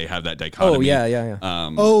like they have that dichotomy. Oh yeah.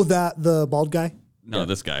 The bald guy? No,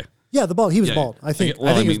 this guy. Yeah, the bald. He was bald. I think.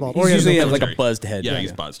 I think he was bald. He usually has like a buzzed head. Yeah,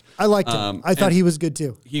 he's buzzed. I liked him. I thought he was good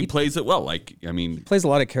too. He plays it well. Like, I mean, he plays a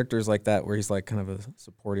lot of characters like that where he's like kind of a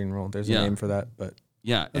supporting role. There's a name for that, but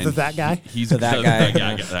yeah, that guy. He's that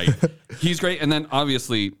guy. He's great. And then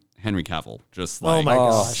obviously Henry Cavill, just like, oh my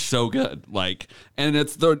gosh, so good. Like, and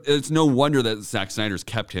it's no wonder that Zack Snyder's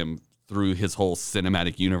kept him through his whole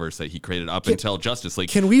cinematic universe that he created up until Justice League.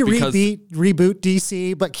 Can we reboot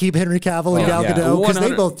DC, but keep Henry Cavill and Gal Gadot? Because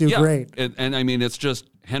they both do great. And I mean, it's just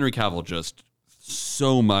Henry Cavill, just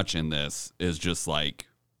so much in this is just like,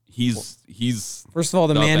 he's first of all,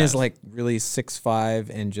 the man is like really 6'5"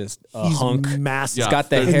 and just a hunk. Massive. He's got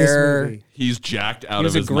the hair. He's jacked out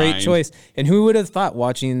of his mind. He was a great choice. And who would have thought,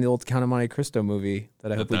 watching the old Count of Monte Cristo movie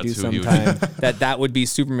that I hope we do sometime, that would be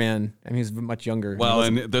Superman? I mean, he's much younger. Well,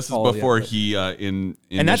 and this is before he in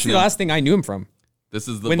and that's the last thing I knew him from. This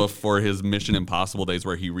is before his Mission Impossible days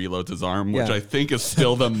where he reloads his arm, which I think is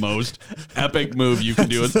still the most epic move you can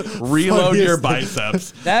do is reload your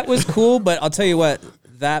biceps. That was cool, but I'll tell you what,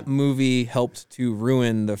 that movie helped to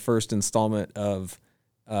ruin the first installment of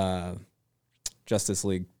Justice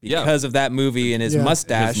League because of that movie and his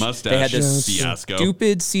mustache. They had this fiasco,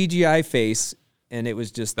 stupid CGI face, and it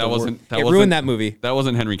was just it ruined that movie. That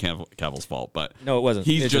wasn't Henry Cavill's fault, but no, it wasn't.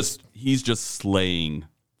 He's just slaying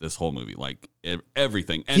this whole movie, like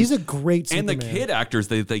everything. And he's a great Superman. And the kid actors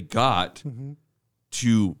they got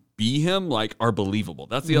to be him like are believable.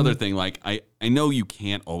 That's the other thing. Like I know you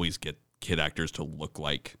can't always get kid actors to look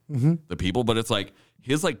like the people, but it's like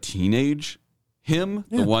his like teenage him,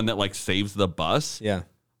 the one that like saves the bus,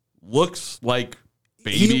 looks like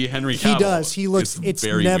baby Henry Cavill. He does. He looks. It's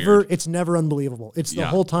never unbelievable. It's the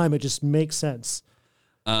whole time. It just makes sense.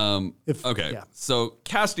 So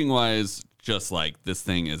casting wise, just like this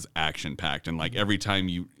thing is action packed, and like every time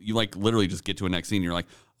you like literally just get to a next scene, you're like,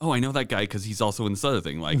 oh, I know that guy because he's also in this other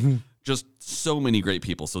thing. Like just so many great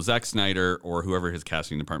people. So Zack Snyder or whoever his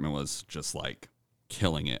casting department was, just like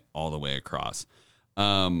killing it all the way across.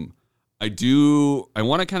 I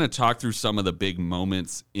want to kind of talk through some of the big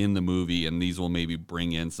moments in the movie, and these will maybe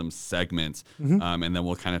bring in some segments, and then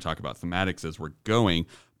we'll kind of talk about thematics as we're going.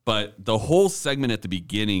 But the whole segment at the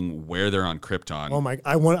beginning where they're on Krypton. Oh my!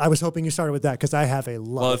 I was hoping you started with that because I have a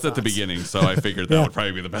lot. Well, it's at the beginning, so I figured that would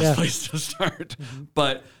probably be the best place to start.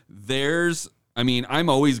 But I'm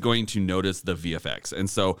always going to notice the VFX, and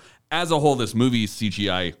so as a whole, this movie's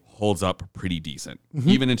CGI holds up pretty decent,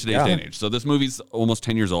 even in today's day and age. So this movie's almost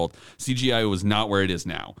 10 years old. CGI was not where it is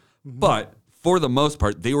now, but for the most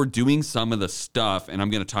part, they were doing some of the stuff, and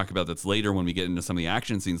I'm going to talk about this later when we get into some of the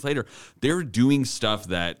action scenes later. They're doing stuff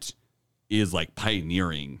that is like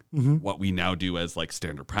pioneering what we now do as like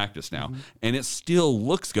standard practice now, and it still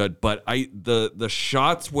looks good. But the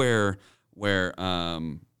shots where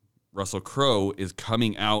Russell Crowe is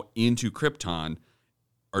coming out into Krypton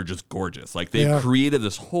are just gorgeous. Like they've created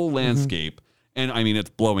this whole landscape, and I mean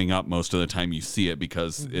it's blowing up most of the time you see it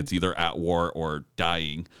because it's either at war or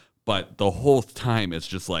dying. But the whole time it's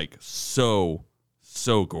just like so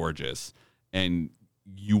gorgeous, and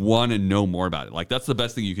you want to know more about it. Like that's the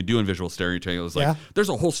best thing you can do in visual storytelling. It's like there's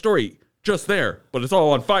a whole story just there, but it's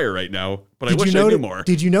all on fire right now. But I wish I knew more.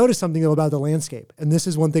 Did you notice something though about the landscape? And this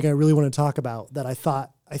is one thing I really want to talk about that I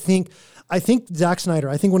think Zack Snyder,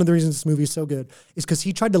 I think one of the reasons this movie is so good is because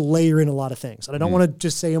he tried to layer in a lot of things. And I don't want to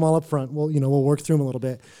just say them all up front. Well, we'll work through them a little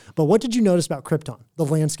bit. But what did you notice about Krypton, the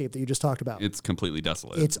landscape that you just talked about? It's completely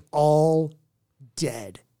desolate. It's all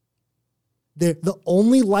dead. The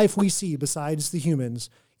only life we see besides the humans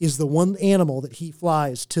is the one animal that he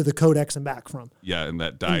flies to the Codex and back from. Yeah, and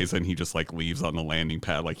that dies, and he just like leaves on the landing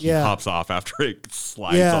pad. Like he hops off after it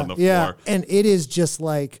slides on the floor. And it is just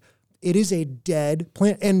like... It is a dead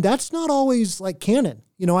planet, and that's not always like canon.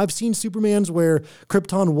 I've seen Supermans where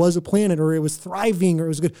Krypton was a planet, or it was thriving, or it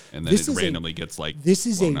was good. And then it randomly gets like this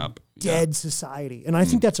is a up. Dead society, and I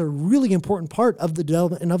think that's a really important part of the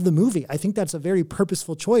development and of the movie. I think that's a very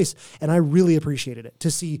purposeful choice, and I really appreciated it to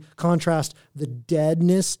see contrast the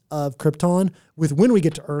deadness of Krypton with when we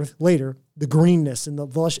get to Earth later, the greenness and the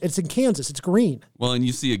lush. It's in Kansas, it's green. Well, and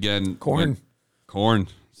you see again corn.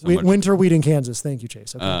 Winter wheat in Kansas. Thank you,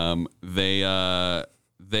 Chase. Okay.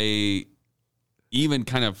 They even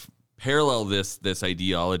kind of parallel this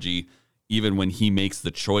ideology even when he makes the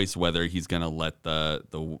choice whether he's going to let the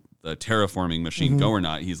terraforming machine go or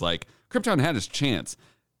not. He's like, Krypton had his chance.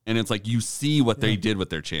 And it's like, you see what they did with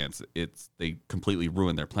their chance. They completely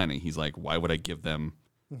ruined their planet. He's like, why would I give them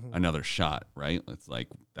another shot, right? It's like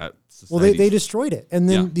that. Well, they destroyed it. And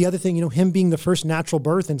then the other thing, I being the first natural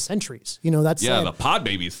birth in centuries, that's the pod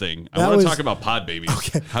babies thing. I want to talk about pod babies.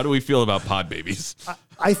 Okay. How do we feel about pod babies?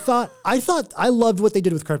 I loved what they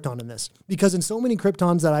did with Krypton in this, because in so many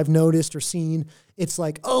Kryptons that I've noticed or seen, it's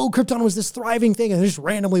like, oh, Krypton was this thriving thing and it just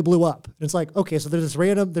randomly blew up. And it's like, okay, so there's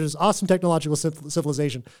this awesome technological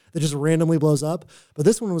civilization that just randomly blows up. But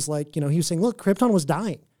this one was like, he was saying, look, Krypton was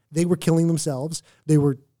dying. They were killing themselves. They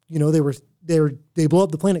blow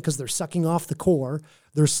up the planet because they're sucking off the core.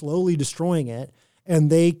 They're slowly destroying it, and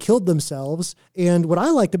they killed themselves. And what I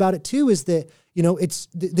liked about it too is that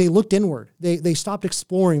they looked inward. They stopped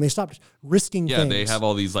exploring. They stopped risking things. Yeah, they have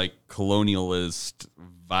all these like colonialist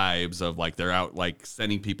vibes of like they're out like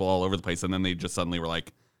sending people all over the place, and then they just suddenly were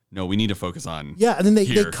like, no, we need to focus on and then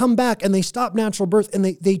they come back and they stop natural birth, and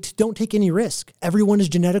they don't take any risk. Everyone is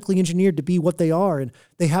genetically engineered to be what they are, and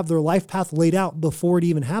they have their life path laid out before it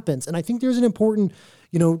even happens. And I think there's an important,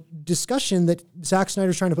 discussion that Zack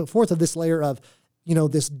Snyder's trying to put forth of this layer of,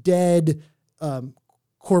 this dead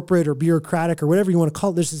corporate or bureaucratic or whatever you want to call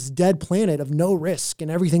it. There's this dead planet of no risk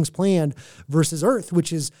and everything's planned versus Earth,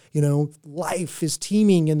 which is, life is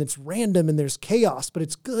teeming and it's random and there's chaos, but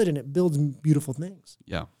it's good and it builds beautiful things.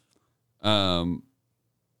 Yeah.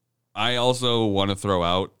 I also want to throw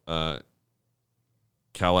out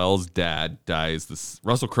Kal-El's dad dies.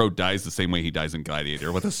 Russell Crowe dies the same way he dies in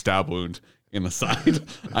Gladiator, with a stab wound in the side.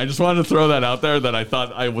 I just wanted to throw that out there, that I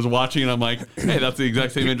thought I was watching and I'm like, hey, that's the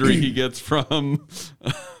exact same injury he gets from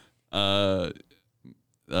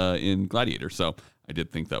in Gladiator. So I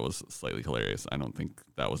did think that was slightly hilarious. I don't think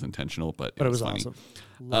that was intentional, but it was funny.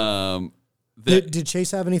 Awesome. Did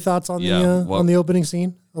Chase have any thoughts on the opening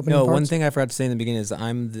scene? One thing I forgot to say in the beginning is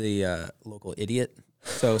I'm the local idiot.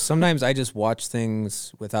 So sometimes I just watch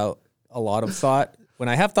things without a lot of thought. when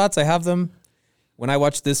I have thoughts, I have them. When I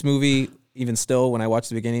watch this movie, even still, when I watch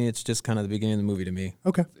the beginning, it's just kind of the beginning of the movie to me.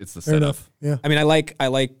 Okay. It's the Fair setup. enough. Yeah. I mean, I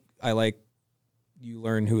like you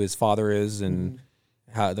learn who his father is and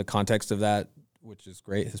how the context of that, which is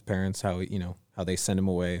great. His parents, how they send him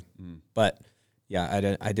away. But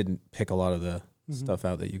yeah, I didn't pick a lot of the stuff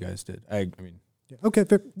out that you guys did. I mean, Okay.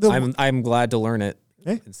 Fair. I'm glad to learn it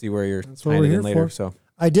and see where you're what tying we're it here in later. for. So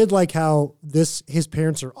I did like how his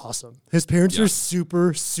parents are awesome. His parents Yeah. are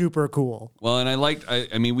super, super cool. Well, and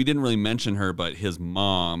I mean, we didn't really mention her, but his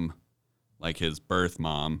mom, like his birth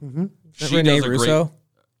mom, she Renee does a Russo, great.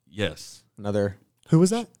 Yes, another Who was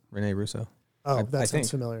that? Renee Russo. Oh, I that think.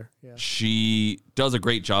 sounds familiar. Yeah. she does a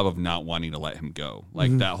great job of not wanting to let him go.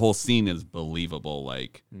 Like that whole scene is believable.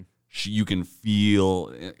 Like you can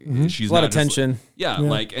feel she's A lot not of just- tension. Yeah,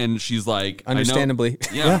 like, and she's like, I know- Understandably.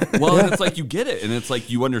 Yeah. Well, and it's like you get it, and it's like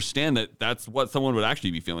you understand that that's what someone would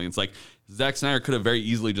actually be feeling. It's like Zack Snyder could have very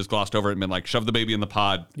easily just glossed over it and been like, shove the baby in the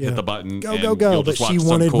pod, Yeah. hit the button, Go, and go, go. you'll But just watch she some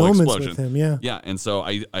wanted cool moments explosion. with him. Yeah. Yeah, and so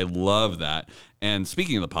I love that. And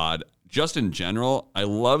speaking of the pod, just in general, I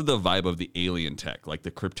love the vibe of the alien tech, like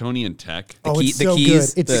the Kryptonian tech. Oh, key- it's the so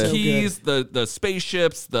keys, good. It's the so Keys, good. the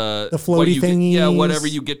spaceships, the floaty what you get- thingies. whatever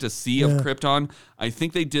you get to see of Yeah. Krypton. I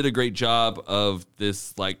think they did a great job of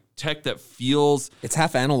this like tech that feels It's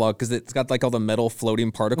half analog because it's got like all the metal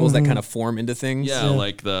floating particles that kind of form into things.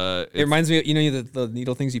 like the It reminds me of, the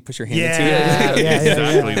needle things you push your hand Yeah. into. Yeah,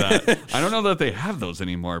 exactly that. I don't know that they have those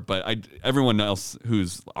anymore, but everyone else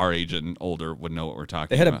who's our age and older would know what we're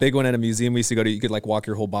talking They had a about. big one at a museum we used to go to. You could like walk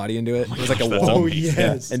your whole body into it. It was like a that's wall. Oh, amazing.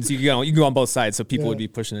 yes. And so you can go on both sides, so people Yeah. would be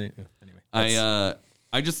pushing it. Anyway,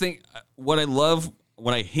 I just think what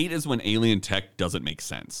I hate is when alien tech doesn't make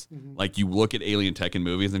sense. Like you look at alien tech in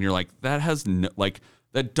movies and you're like, that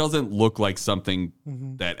doesn't look like something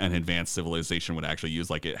that an advanced civilization would actually use.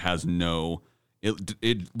 Like it has no.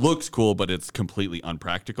 It looks cool, but it's completely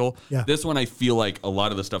unpractical. Yeah. This one, I feel like a lot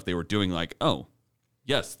of the stuff they were doing, like, oh,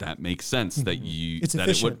 yes, that makes sense that It's that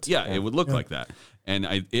it would, efficient. it would look like that.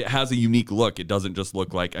 And it has a unique look. It doesn't just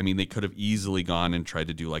look like, I mean, they could have easily gone and tried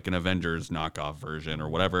to do like an Avengers knockoff version or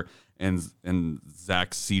whatever. And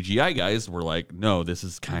Zach's CGI guys were like, no, this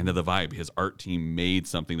is kind of the vibe. His art team made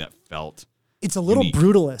something that felt. It's a little unique.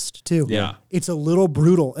 brutalist too. Yeah. It's a little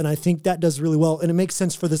brutal. And I think that does really well. And it makes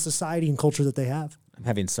sense for the society and culture that they have. I'm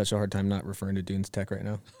having such a hard time not referring to Dune's tech right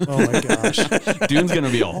now. Oh my gosh. Dune's going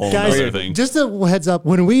to be a whole other thing. Just a heads up,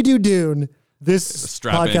 when we do Dune, this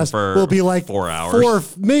Strap in podcast for will be like 4 hours.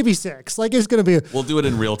 4, maybe 6. Like it's going to be. We'll do it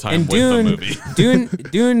in real time And with the movie.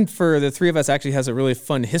 Dune for the three of us actually has a really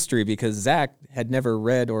fun history because Zach had never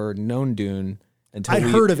read or known Dune until I'd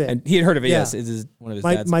heard of it. And he had heard of it. Yeah. Yes, it is one of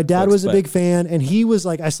his. My dad books, was a but big fan, and he was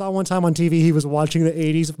like, I saw one time on TV, he was watching the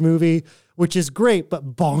 80s movie, which is great,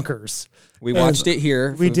 but bonkers. We And watched it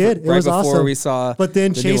here. We did. It right was before awesome. we saw. But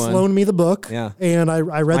then the new Chase one. loaned me the book, Yeah. and I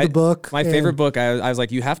read the book. My and favorite book. I was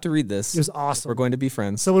like, you have to read this. It was awesome. We're going to be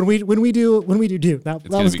friends. So when we do Dune, that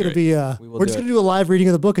gonna was be going to great. be will we're do just it. going to do a live reading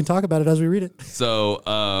of the book and talk about it as we read it. So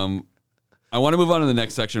I want to move on to the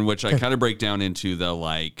next section, which I kind of break down into the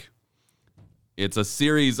like, it's a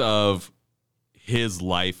series of his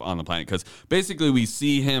life on the planet. Because basically we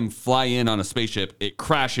see him fly in on a spaceship, it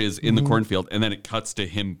crashes in the cornfield, and then it cuts to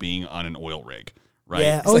him being on an oil rig. Right?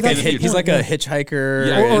 Yeah. He's Oh, like, that's a, a good he's point, like yeah. a hitchhiker.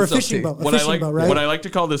 Yeah, Or and a so fishing boat. What Right? I like to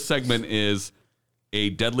call this segment is a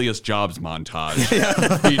Deadliest Jobs montage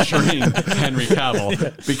featuring Henry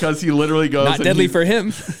Cavill because he literally goes Not and deadly he- for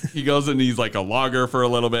him. He goes and he's like a logger for a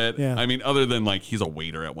little bit. Yeah. I mean, other than like he's a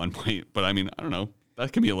waiter at one point, but I mean, I don't know.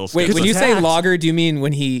 That can be a little Wait, sketchy. when you say attacked. logger, do you mean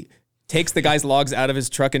when he takes the guy's logs out of his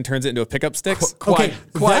truck and turns it into a pickup sticks? Okay,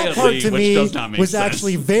 that part to which me does not make was sense.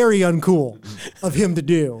 actually very uncool of him to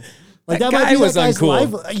do. Like That might guy be was that guy's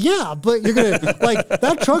uncool. Yeah, but you're gonna like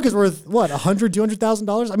that truck is worth what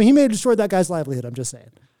 $100,000-$200,000. I mean, he may have destroyed that guy's livelihood. I'm just saying.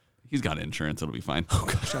 He's got insurance. It'll be fine. Oh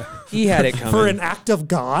gosh, He had it coming. for an act of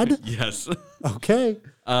God. Yes. Okay.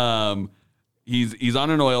 He's on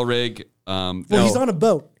an oil rig. Well, he's on a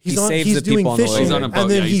boat. He's saves the doing people on the fishing. way. He's on a and boat.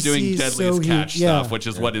 then Yeah, he he's doing sees- Deadliest so he- Catch yeah. stuff, which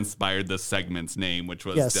is what inspired this segment's name, which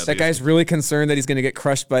was Yes. Deadliest. That guy's really concerned that he's going to get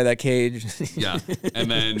crushed by that cage. Yeah, and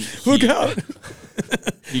then Look out.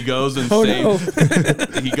 he goes and Oh,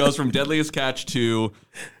 saves. He goes from Deadliest Catch to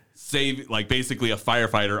save, like basically a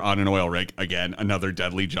firefighter on an oil rig. Again, another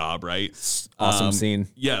deadly job, right? Awesome scene.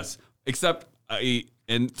 Yes, except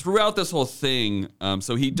and throughout this whole thing,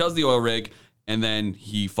 so he does the oil rig. And then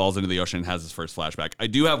he falls into the ocean and has his first flashback. I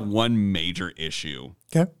do have one major issue.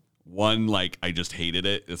 Okay. One, like, I just hated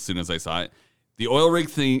it as soon as I saw it. The oil rig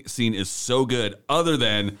scene is so good, other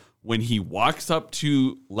than when he walks up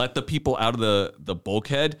to let the people out of the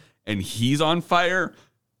bulkhead and he's on fire.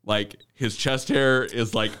 Like his chest hair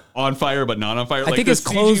is like on fire, but not on fire. I think his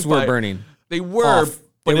clothes were burning. They were. Off.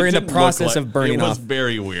 But they were in the process like, of burning off. It was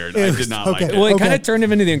very weird. I did not like it. Well, it kind of turned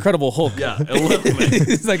him into the Incredible Hulk. Yeah, a little bit.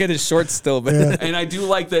 He's like in his shorts still, but And I do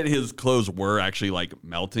like that his clothes were actually like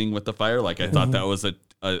melting with the fire. Like I thought that was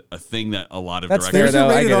a thing that a lot of directors. There's though,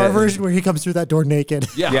 a I rated get R it. version where he comes through that door naked.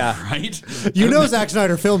 Yeah, right. You know Zack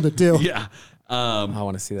Snyder filmed it too. Yeah. I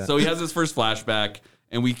want to see that. So he has his first flashback,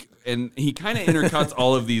 and he kind of intercuts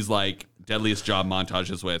all of these like deadliest job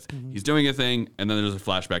montages with he's doing a thing, and then there's a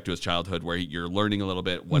flashback to his childhood where you're learning a little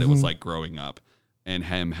bit what it was like growing up and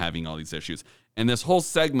him having all these issues. And this whole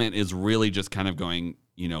segment is really just kind of going,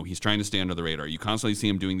 he's trying to stay under the radar. You constantly see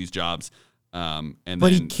him doing these jobs, but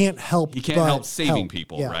he can't help. He can't help saving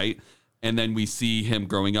people, yeah. right? And then we see him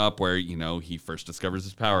growing up where, he first discovers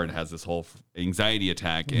his power and has this whole anxiety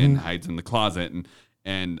attack and hides in the closet.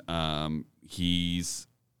 And he's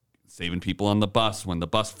saving people on the bus when the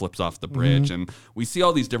bus flips off the bridge. And we see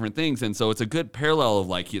all these different things. And so it's a good parallel of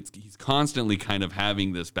like, he's constantly kind of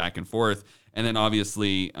having this back and forth. And then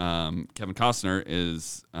obviously Kevin Costner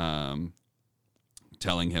is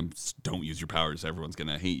telling him, don't use your powers. Everyone's going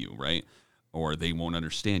to hate you, right? Or they won't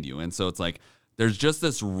understand you. And so it's like, there's just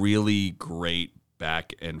this really great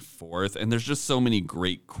back and forth. And there's just so many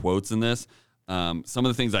great quotes in this. Some of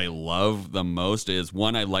the things I love the most is,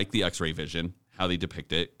 one, I like the X-ray vision, how they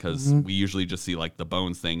depict it, because we usually just see like the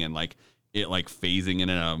bones thing and like it like phasing in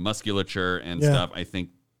and out of musculature and stuff. I think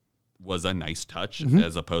was a nice touch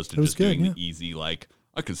as opposed to just doing the easy, like,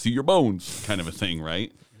 I can see your bones kind of a thing,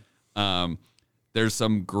 right? There's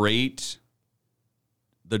some great,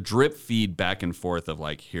 the drip feed back and forth of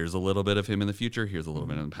like, here's a little bit of him in the future, here's a little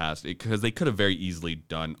bit in the past, because they could have very easily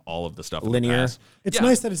done all of the stuff linear. In the past. It's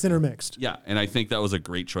nice that it's intermixed. Yeah, and I think that was a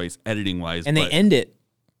great choice editing wise. And they end it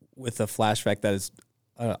with a flashback that is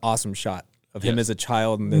an awesome shot of him as a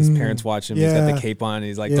child and his parents watch him. He's got the cape on and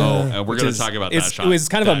he's like, and we're going to talk about that shot. It was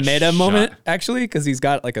kind of a meta shot. moment, actually, because he's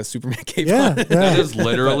got like a Superman cape on. That is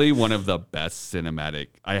literally one of the best cinematic.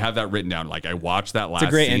 I have that written down. Like I watched that last It's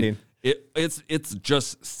a great scene. ending. It's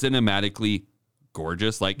just cinematically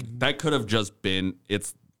gorgeous. Like that could have just been,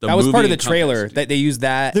 that was part of the encompassed. trailer that they used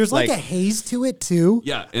that. There's like a haze to it too.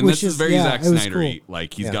 Yeah, and this is very Zack Snyder-y. Cool.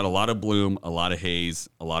 Like he's got a lot of bloom, a lot of haze,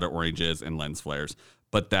 a lot of oranges and lens flares.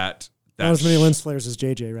 But that not as many lens flares as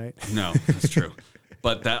JJ, right? No, that's true.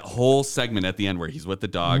 But that whole segment at the end where he's with the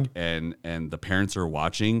dog and the parents are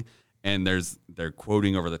watching and they're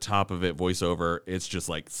quoting over the top of it, voiceover. It's just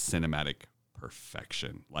like cinematic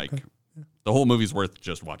perfection. Like the whole movie's worth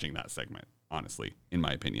just watching that segment, honestly, in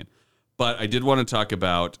my opinion. But I did want to talk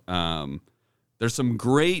about there's some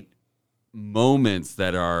great moments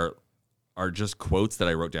that are just quotes that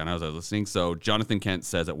I wrote down as I was listening. So Jonathan Kent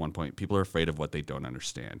says at one point, people are afraid of what they don't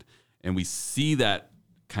understand. And we see that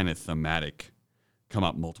kind of thematic come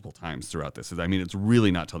up multiple times throughout this. I mean, it's really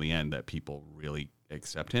not till the end that people really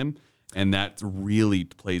accept him. And that really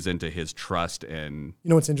plays into his trust. And you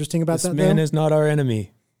know what's interesting about this that? man though? is not our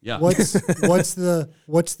enemy. Yeah. What's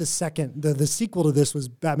the second? The sequel to this was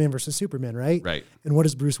Batman versus Superman, right? Right. And what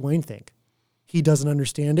does Bruce Wayne think? He doesn't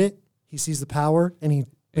understand it. He sees the power and he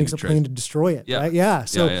makes a plan to destroy it. Yeah. Right? Yeah.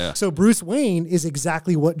 So Bruce Wayne is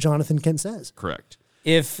exactly what Jonathan Kent says. Correct.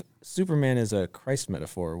 If Superman is a Christ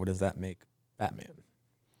metaphor, what does that make Batman?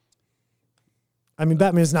 I mean,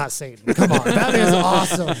 Batman's not Satan. Come on. Batman's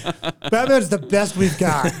awesome. Batman's the best we've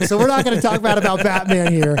got. So we're not going to talk bad about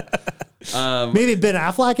Batman here. Maybe Ben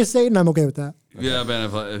Affleck is Satan. I'm okay with that. Yeah, Ben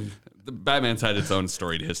Affleck. Batman's had its own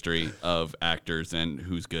storied history of actors and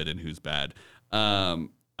who's good and who's bad.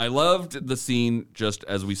 I loved the scene just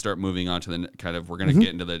as we start moving on to the kind of, we're going to get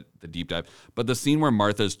into the deep dive, but the scene where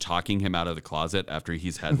Martha's talking him out of the closet after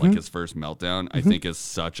he's had like his first meltdown, I think is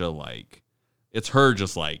such a like, it's her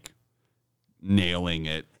just like nailing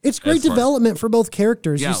it. It's great development for both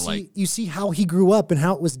characters. Yeah, you see how he grew up and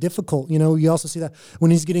how it was difficult. You know, you also see that when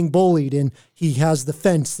he's getting bullied and he has the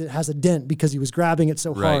fence that has a dent because he was grabbing it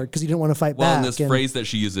so hard because he didn't want to fight back. And this phrase that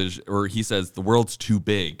she uses, or he says, the world's too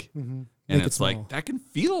big. And it's like, that can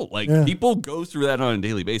feel like people go through that on a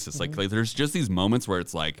daily basis. Like there's just these moments where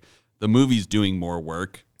it's like the movie's doing more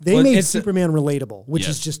work. They made Superman relatable, which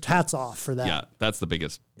is just hats off for that. Yeah, that's the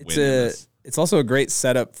biggest win. It's also a great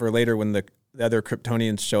setup for later when the other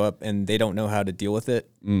Kryptonians show up and they don't know how to deal with it.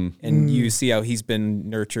 And you see how he's been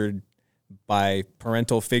nurtured by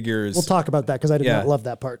parental figures. We'll talk about that because I did not love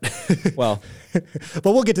that part. Well, but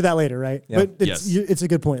we'll get to that later, right? Yeah. But it's a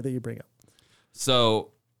good point that you bring up.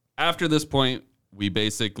 So after this point, we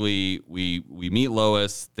basically we meet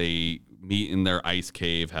Lois. They meet in their ice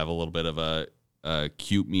cave, have a little bit of a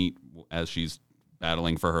cute meet as she's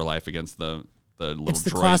battling for her life against the little It's the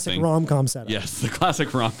droid classic thing. rom-com setup. Yes, the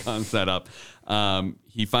classic rom-com setup.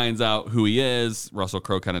 He finds out who he is. Russell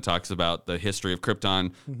Crowe kind of talks about the history of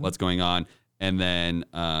Krypton, what's going on, and then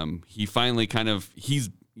he finally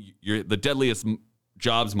the deadliest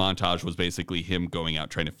jobs montage was basically him going out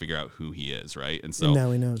trying to figure out who he is, right? And so And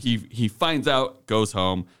now he knows. He finds out, goes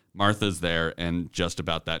home. Martha's there, and just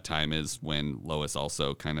about that time is when Lois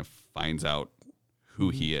also kind of finds out who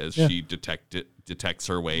he is. Yeah. She detects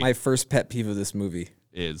her way. My first pet peeve of this movie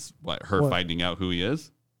Is her finding out who he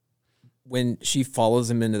is? when she follows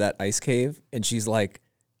him into that ice cave and she's like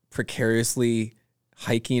precariously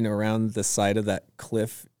hiking around the side of that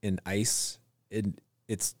cliff in ice.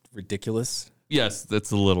 It's ridiculous. Yes,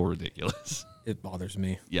 that's a little ridiculous. It bothers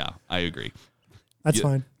me. Yeah, I agree. That's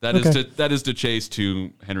fine. That Okay. is to chase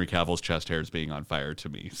to Henry Cavill's chest hairs being on fire to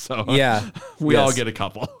me. So Yeah. we all Yes. get a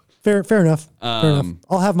couple. Fair enough. Fair enough.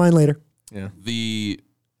 I'll have mine later. Yeah.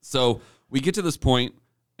 So we get to this point,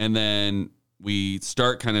 and then we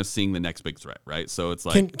start kind of seeing the next big threat, right? So it's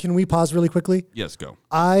like, Can we pause really quickly? yes, go.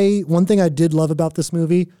 One thing I did love about this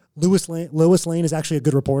movie, Lois Lane is actually a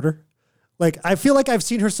good reporter. Like, I feel like I've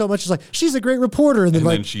seen her so much. It's like, she's a great reporter. And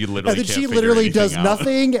then she literally and then can't she figure literally anything does out.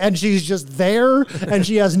 nothing, and she's just there, and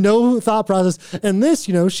she has no thought process. And this,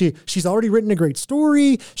 she's already written a great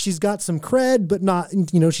story. She's got some cred, but not,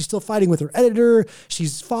 she's still fighting with her editor.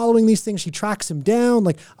 She's following these things. She tracks him down.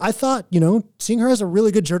 Like, I thought, seeing her as a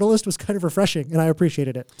really good journalist was kind of refreshing, and I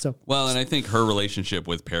appreciated it. So, Well, and I think her relationship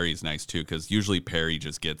with Perry is nice too, because usually Perry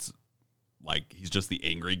just gets like, he's just the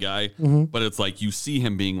angry guy, but it's like you see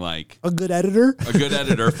him being like a good editor. a good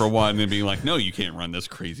editor for one, and being like, no, you can't run this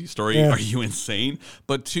crazy story. Yeah. Are you insane?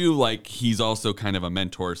 But two, like, he's also kind of a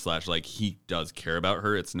mentor / like, he does care about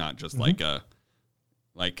her. It's not just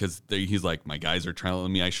because he's like, my guys are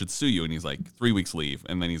telling me I should sue you, and he's like, 3 weeks leave,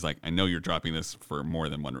 and then he's like, I know you're dropping this for more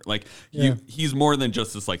than one. Like, he's more than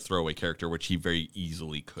just this like throwaway character, which he very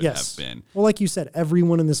easily could have been. Well, like you said,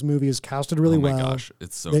 everyone in this movie is casted really well. Oh my gosh,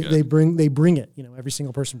 it's so they, good. They bring it. Every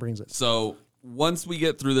single person brings it. So once we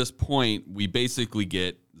get through this point, we basically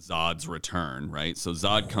get Zod's return, right? So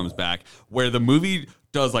Zod comes back, where the movie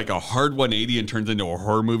does like a hard 180 and turns into a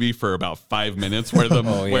horror movie for about 5 minutes, where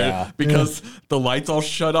because the lights all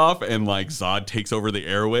shut off and like Zod takes over the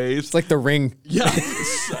airwaves. It's like The Ring. Yeah,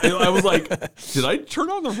 I was like, did I turn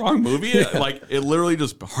on the wrong movie? Like, it literally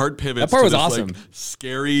just hard pivots. That part to was this, awesome. Like,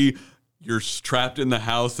 scary. You're trapped in the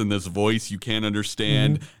house and this voice you can't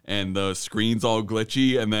understand, and the screen's all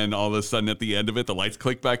glitchy, and then all of a sudden at the end of it, the lights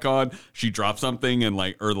click back on. She drops something, and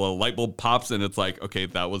or the light bulb pops, and it's like, okay,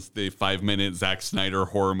 that was the 5-minute Zack Snyder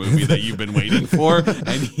horror movie that you've been waiting for,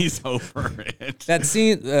 and he's over it. That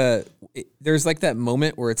scene, there's like that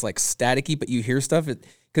moment where it's like staticky, but you hear stuff.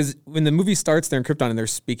 Because when the movie starts, they're in Krypton and they're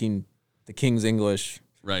speaking the King's English.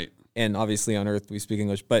 Right. And obviously on Earth, we speak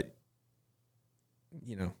English, but,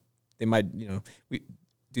 they might,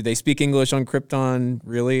 do they speak English on Krypton?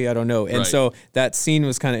 Really? I don't know. And so that scene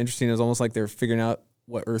was kind of interesting. It was almost like they're figuring out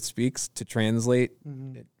what Earth speaks to translate.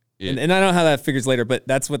 And I don't know how that figures later, but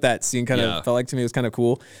that's what that scene kind of felt like to me. It was kind of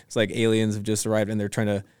cool. It's like aliens have just arrived and they're trying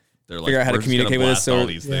to figure out how to communicate with us. So all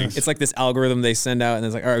these things. it's like this algorithm they send out, and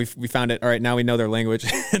it's like, all right, we found it. All right, now we know their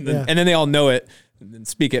language. and then they all know it and then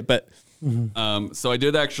speak it. But so I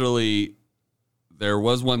did actually. There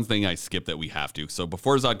was one thing I skipped that we have to. So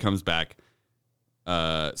before Zod comes back,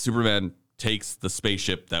 Superman takes the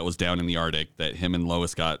spaceship that was down in the Arctic that him and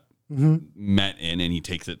Lois got met in, and he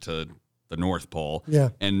takes it to the North Pole. Yeah.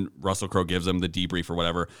 And Russell Crowe gives him the debrief or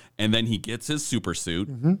whatever. And then he gets his super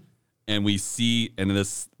suit. And we see, and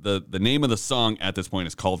the name of the song at this point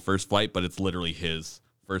is called First Flight, but it's literally his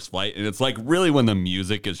first flight. And it's like really when the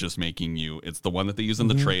music is just making you, it's the one that they use in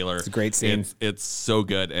the trailer. It's a great scene. It's so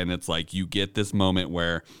good. And it's like you get this moment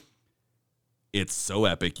where it's so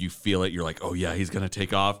epic. You feel it. You're like, oh yeah, he's going to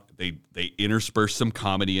take off. They intersperse some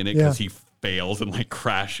comedy in it because he fails and like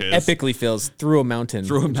crashes. epically fails through a mountain.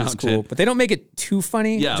 Which is cool. But they don't make it too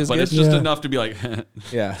funny. Yeah, which is but good. it's just enough to be like,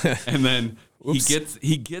 Yeah. and then Oops.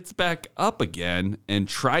 he gets back up again and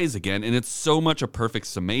tries again, and it's so much a perfect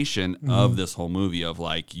summation of this whole movie of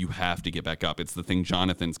like, you have to get back up. It's the thing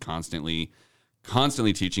Jonathan's constantly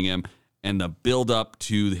teaching him, and the build up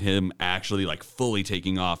to him actually like fully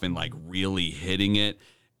taking off and like really hitting it,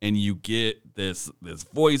 and you get this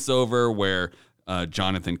voiceover where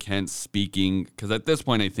Jonathan Kent's speaking, because at this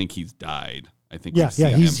point I think he's died. I think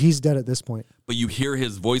he's dead at this point. But you hear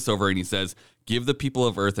his voiceover, and he says, "Give the people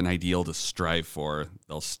of Earth an ideal to strive for.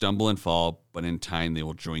 They'll stumble and fall, but in time they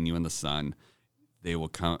will join you in the sun. They will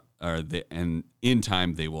come, and in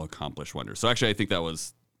time they will accomplish wonders." So actually, I think that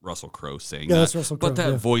was Russell Crowe saying Yeah, that. that's Russell Crowe, But that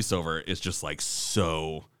yeah. voiceover is just like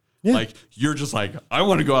so. Yeah. Like you're just like, I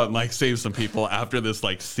want to go out and like save some people after this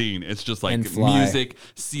like scene. It's just like And fly. music,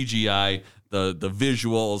 CGI, the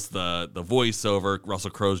visuals, the voiceover.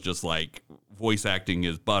 Russell Crowe's just like voice acting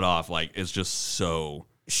his butt off. Like it's just so.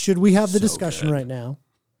 Should we have the So discussion good. right now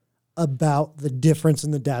about the difference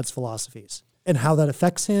in the dad's philosophies and how that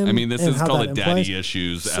affects him? I mean, this and is how called that a daddy implies?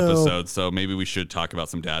 issues So- episode, so maybe we should talk about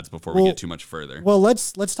some dads before we Well- get too much further. Well,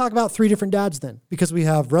 let's talk about 3 different dads then, because we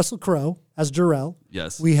have Russell Crowe as Jor-El.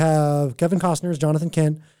 Yes. We have Kevin Costner as Jonathan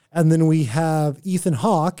Kent, and then we have Ethan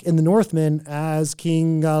Hawke in The Northman as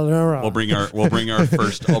King Galera. We'll bring our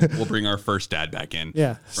first dad back in.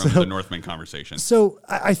 Yeah, From so- the Northman conversation. So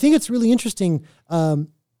I think it's really interesting.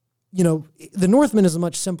 The Northman is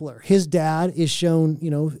much simpler. His dad is shown,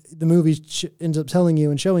 the movie ends up telling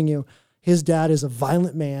you and showing you his dad is a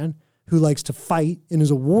violent man who likes to fight and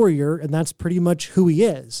is a warrior, and that's pretty much who he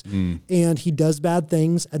is. And he does bad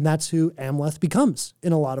things, and that's who Amleth becomes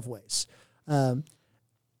in a lot of ways.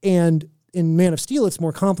 And in Man of Steel, it's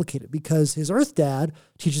more complicated because his Earth dad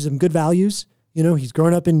teaches him good values. He's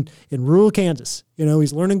grown up in rural Kansas.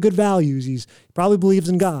 He's learning good values. He probably believes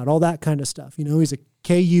in God, all that kind of stuff. He's a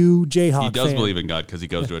KU Jayhawk He does fan. believe in God because he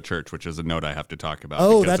goes to a church, which is a note I have to talk about.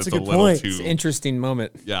 Oh, because that's it's a good little point. Too, It's an interesting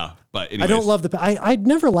moment. yeah, but I anyways, don't love I'd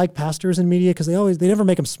never like pastors in media because they never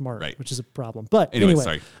make them smart, Right. which is a problem. But Anyways,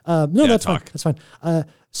 anyway, sorry. no, Yeah, that's talk. fine. That's fine.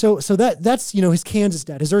 So that's his Kansas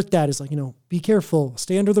dad, his Earth dad is like be careful,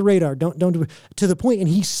 stay under the radar, don't do it to the point, and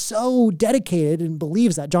he's so dedicated and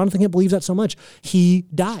believes that Jonathan Kent believes that so much he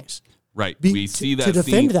dies. Right. Be- We see that to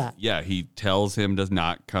defend scene. that. Yeah, he tells him does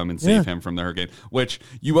not come and save Yeah. him from the hurricane, which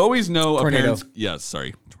you always know Tornado. a parent's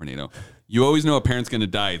tornado. You always know a parent's going to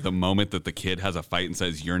die the moment that the kid has a fight and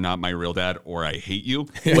says, "You're not my real dad," or "I hate you,"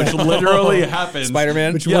 which literally happens.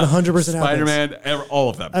 Spider-Man. Which 100% happens. Spider-Man, all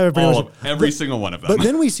of them. Pretty All much. of, every single one of them. But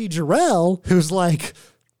then we see Jor-El, who's like,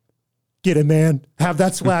 get it, man. Have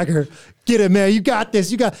that swagger. Get it, man. You got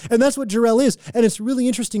this. And that's what Jor-El is. And it's really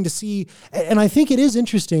interesting to see. And I think it is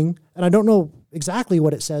interesting, and I don't know exactly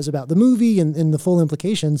what it says about the movie and the full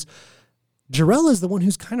implications. Jor-El is the one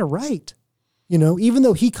who's kind of right. Even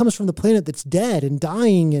though he comes from the planet that's dead and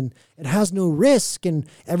dying and it has no risk and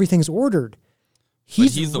everything's ordered.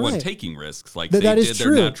 But he's the one right. taking risks. Like That they is did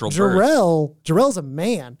true. their natural birth. Jor-El's a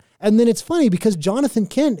man. And then it's funny because Jonathan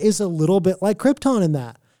Kent is a little bit like Krypton in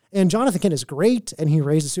that. And Jonathan Kent is great, and he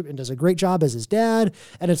raises and does a great job as his dad.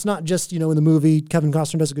 And it's not just, in the movie, Kevin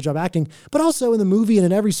Costner does a good job acting, but also in the movie and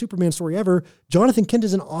in every Superman story ever, Jonathan Kent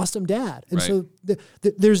is an awesome dad. And Right. so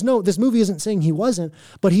this movie isn't saying he wasn't,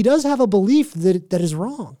 but he does have a belief that is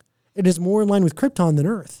wrong. It is more in line with Krypton than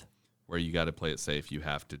Earth. Where you got to play it safe. You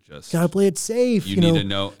have to just Got to play it safe. You need to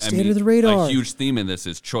know. Stay under the radar. A huge theme in this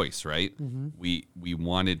is choice, right? We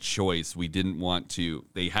wanted choice. We didn't want to.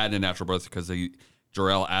 They had a natural birth because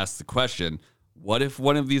Jor-El asked the question: what if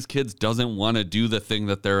one of these kids doesn't want to do the thing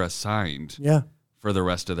that they're assigned Yeah. for the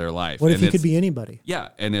rest of their life? What if And he could it's- be anybody? Yeah,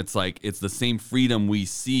 and it's like it's the same freedom we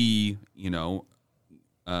see,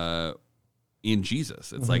 in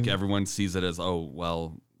Jesus. It's like everyone sees it as, oh,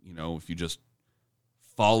 well, if you just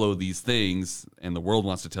follow these things, and the world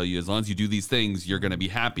wants to tell you as long as you do these things, you're going to be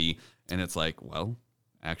happy. And it's like, well,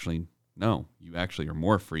 actually, no, you actually are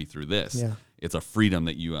more free through this. Yeah. It's a freedom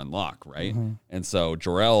that you unlock, right? And so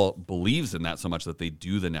Jor-El believes in that so much that they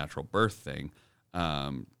do the natural birth thing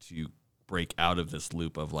to break out of this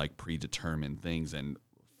loop of like predetermined things and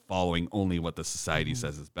following only what the society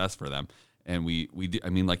says is best for them. And we do, I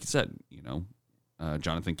mean, like you said,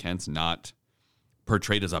 Jonathan Kent's not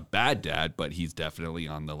portrayed as a bad dad, but he's definitely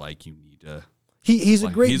on the like, you need to. He's a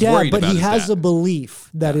Like, great he's dad, worried but about he his has dad. a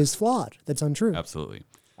belief that is flawed. That's untrue. Absolutely.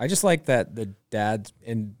 I just like that the dads,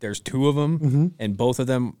 and there's 2 of them, and both of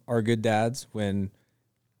them are good dads when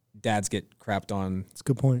dads get crapped on That's a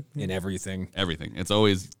good point. in everything. Everything. It's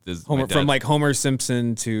always this. Homer, from like Homer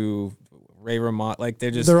Simpson to Ray Romano, like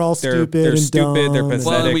They're all stupid They're and stupid. They're dumb and- pathetic.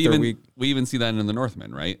 Well, they're weak. we even see that in the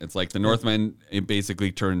Northman, right? It's like the Northman. It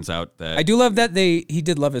basically turns out that I do love that he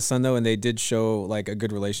did love his son though, and they did show like a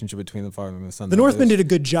good relationship between the father and the son. The Northman did a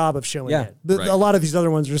good job of showing Yeah, it. right. A lot of these other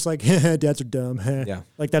ones are just like, dads are dumb. Yeah.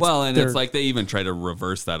 Like that's well, and their- it's like they even try to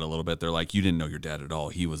reverse that a little bit. They're like, you didn't know your dad at all.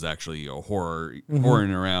 He was actually a Mm-hmm.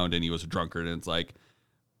 whoring around, and he was a drunkard. And it's like,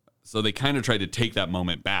 so they kind of tried to take that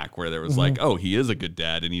moment back where there was like, oh, he is a good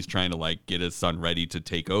dad, and he's trying to like get his son ready to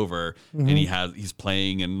take over, and he's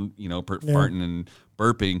playing and farting and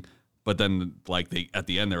burping. But then, like at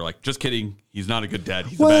the end, they're like, "Just kidding. He's not a good dad.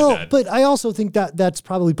 He's a bad dad." but I also think that that's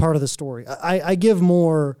probably part of the story. I give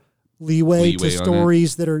more leeway to Leeway on it.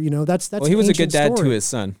 stories that are that's Well, he was a good ancient dad story. to his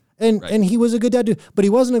son. and he was a good dad too, but he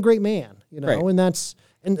wasn't a great man, Right. and that's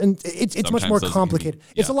and it's much more complicated.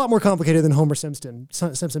 It's a lot more complicated than Homer Simpson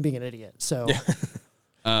being an idiot. So,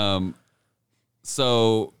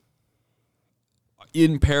 so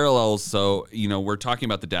in parallel, so we're talking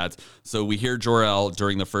about the dads. So we hear Jor-El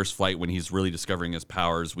during the first flight when he's really discovering his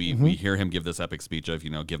powers. We hear him give this epic speech of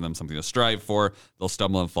give them something to strive for. They'll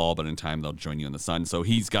stumble and fall, but in time they'll join you in the sun. So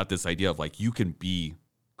he's got this idea of like you can be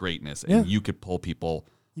greatness and you could pull people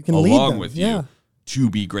along with you to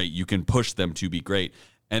be great. You can push them to be great.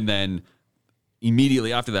 And then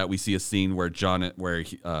immediately after that, we see a scene where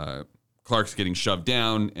Clark's getting shoved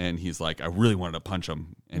down, and he's like, I really wanted to punch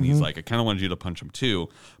him. And he's like, I kind of wanted you to punch him too.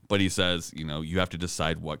 But he says, you have to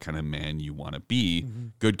decide what kind of man you want to be.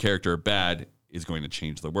 Good character or bad is going to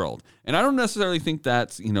change the world. And I don't necessarily think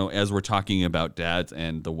that's, as we're talking about dads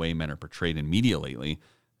and the way men are portrayed in media lately,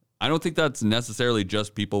 I don't think that's necessarily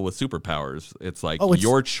just people with superpowers. It's like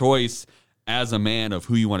your choice as a man of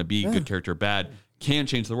who you want to be, good character or bad, can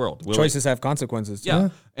change the world. Choices have consequences. Yeah.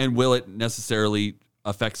 And will it necessarily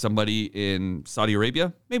affect somebody in Saudi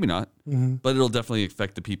Arabia? Maybe not. But it'll definitely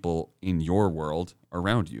affect the people in your world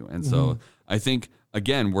around you. And so I think,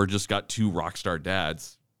 again, we're just got two rock star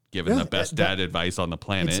dads giving the best dad advice on the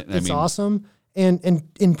planet. It's awesome.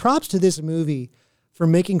 And props to this movie for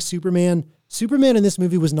making Superman in this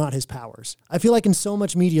movie was not his powers. I feel like in so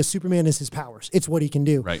much media, Superman is his powers. It's what he can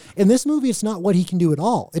do. Right. In this movie, it's not what he can do at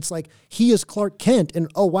all. It's like he is Clark Kent,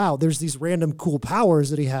 and oh wow, there's these random cool powers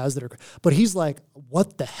that he has but he's like,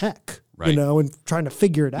 what the heck, right. And trying to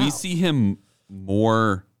figure it out. We see him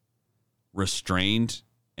more restrained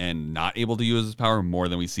and not able to use his power more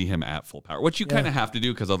than we see him at full power, which you kind of have to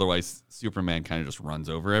do because otherwise Superman kind of just runs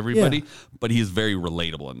over everybody. Yeah. But he's very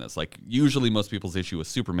relatable in this. Like usually most people's issue with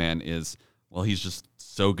Superman is, well, he's just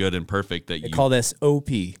so good and perfect that they call this OP.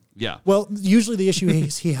 Yeah. Well, usually the issue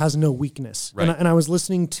is he has no weakness. Right. And I was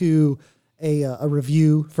listening to a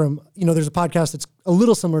review from, there's a podcast that's a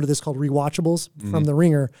little similar to this called Rewatchables from The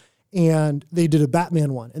Ringer. And they did a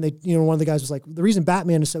Batman one. And they, one of the guys was like, the reason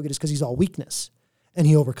Batman is so good is because he's all weakness. And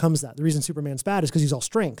he overcomes that. The reason Superman's bad is because he's all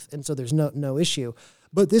strength. And so there's no issue.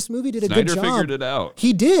 But this movie did a good job. Snyder figured it out.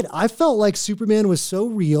 He did. I felt like Superman was so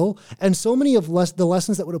real, and so many of the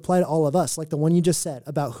lessons that would apply to all of us, like the one you just said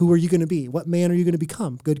about who are you going to be? What man are you going to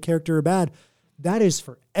become? Good character or bad? That is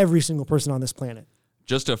for every single person on this planet.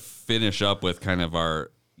 Just to finish up with kind of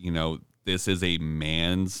our, this is a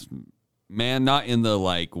man's man, not in the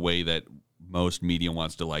like way that most media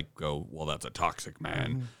wants to like go, well, that's a toxic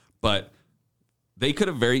man. But they could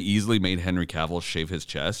have very easily made Henry Cavill shave his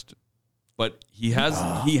chest. But he has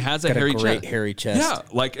a hairy chest. Yeah,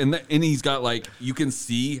 like and he's got like you can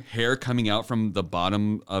see hair coming out from the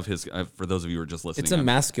bottom of his. For those of you who are just listening, it's a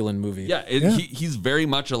masculine movie. Yeah, he's very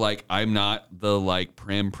much a like I'm not the like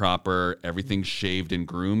prim proper everything shaved and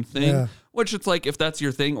groomed thing. Yeah. Which it's like if that's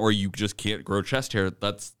your thing or you just can't grow chest hair,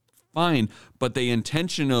 that's fine. But they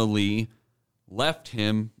intentionally left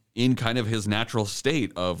him in kind of his natural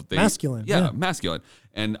state of masculine. Yeah, masculine,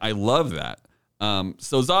 and I love that.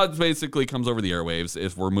 So Zod basically comes over the airwaves.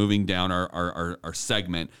 If we're moving down our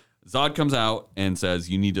segment, Zod comes out and says,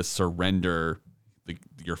 you need to surrender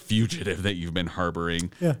your fugitive that you've been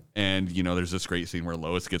harboring. Yeah. And, there's this great scene where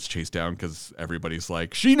Lois gets chased down because everybody's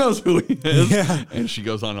like, she knows who he is. Yeah. And she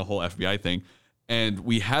goes on a whole FBI thing. And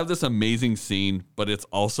we have this amazing scene, but it's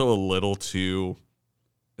also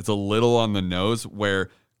it's a little on the nose where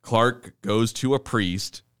Clark goes to a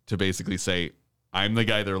priest to basically say, I'm the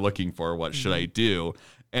guy they're looking for. What should I do?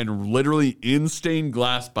 And literally in stained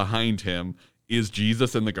glass behind him is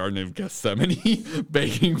Jesus in the Garden of Gethsemane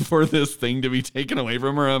begging for this thing to be taken away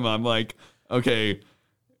from him. I'm like, okay.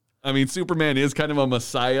 I mean, Superman is kind of a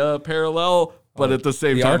Messiah parallel, but at the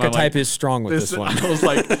same time, the archetype is strong with this one. I was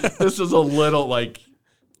like, this is a little like,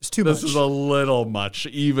 it's too much. This is a little much,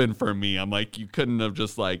 even for me. I'm like, you couldn't have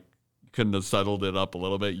settled it up a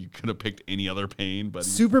little bit. You could have picked any other pain, but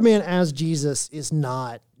Superman as Jesus is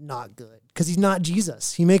not good because he's not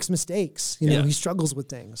Jesus. He makes mistakes. He struggles with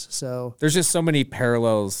things. So there's just so many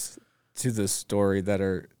parallels to the story that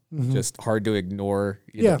are just hard to ignore.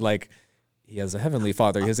 You know, like he has a heavenly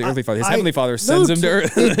father. He has an earthly father. His heavenly father sends him to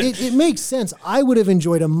earth. It makes sense. I would have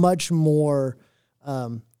enjoyed a much more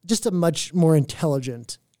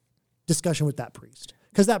intelligent discussion with that priest.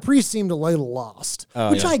 Because that priest seemed a little lost,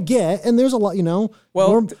 which I get. And there's a lot,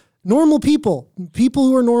 Well, normal people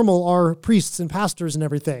who are normal are priests and pastors and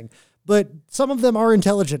everything. But some of them are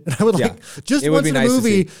intelligent. And I would like just once in a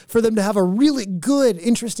movie for them to have a really good,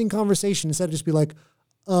 interesting conversation instead of just be like,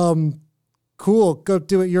 cool, go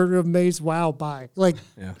do it. You're amazed. Wow, bye. Like,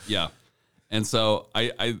 yeah. And so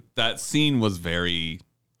I that scene was very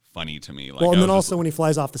funny to me. Like, Well, and then also when he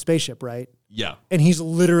flies off the spaceship, right? yeah, And he's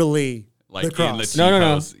literally like the in cross. the No.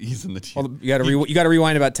 T-pose. He's in the T. Well, you got to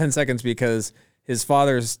rewind about 10 seconds because his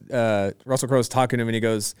father's Russell Crowe's talking to him, and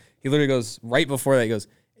he literally goes right before that. He goes,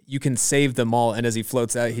 "You can save them all." And as he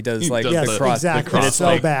floats out, he does like Yes, the cross. exactly. And It's it's so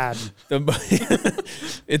like, bad.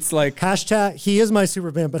 It's like Hashtag, he is my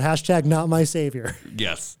Superman, but hashtag not my savior.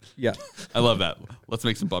 Yes. yeah. I love that. Let's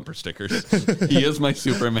make some bumper stickers. He is my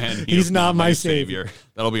Superman. He He's is not not my savior.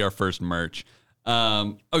 That'll be our first merch.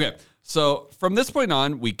 Okay. So from this point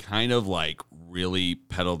on, we kind of like really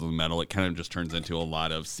pedal to the metal. It kind of just turns into a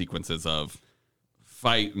lot of sequences of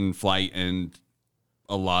fight and flight and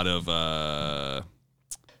a lot of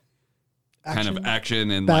kind of action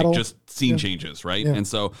and battle. like just scene changes, right? Yeah. And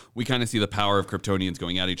so we kind of see the power of Kryptonians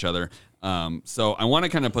going at each other. So I want to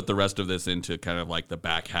kind of put the rest of this into kind of like the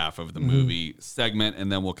back half of the movie segment,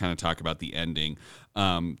 and then we'll kind of talk about the ending.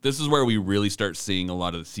 This is where we really start seeing a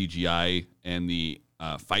lot of the CGI and the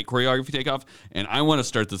fight choreography take off. And I want to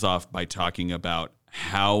start this off by talking about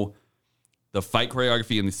how the fight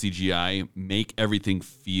choreography and the CGI make everything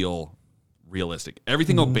feel realistic.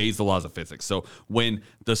 Everything obeys the laws of physics. So when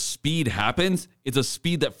the speed happens, it's a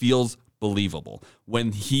speed that feels believable.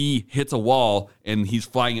 When he hits a wall and he's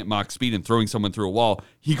flying at Mach speed and throwing someone through a wall,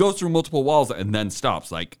 he goes through multiple walls and then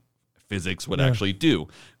stops, like physics would actually do.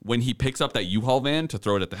 When he picks up that U-Haul van to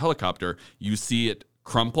throw it at the helicopter, you see it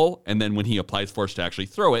crumple, and then when he applies force to actually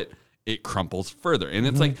throw it, it crumples further. And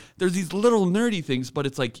it's like, there's these little nerdy things, but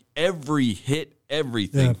it's like every hit,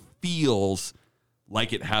 everything feels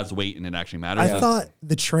like it has weight and it actually matters. I thought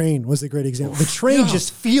the train was a great example. The train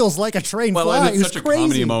just feels like a train Well, flying. and it's It such was a crazy.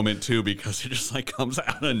 comedy moment too, because it just like comes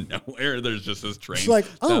out of nowhere. There's just this train It's like,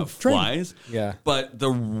 oh, that train. flies. Yeah. But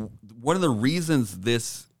one of the reasons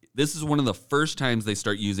this is one of the first times they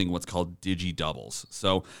start using what's called digi doubles.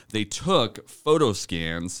 So they took photo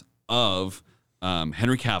scans of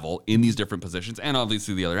Henry Cavill in these different positions, and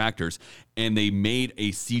obviously the other actors, and they made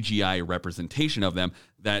a CGI representation of them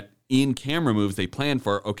that in camera moves they planned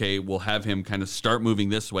for. Okay, we'll have him kind of start moving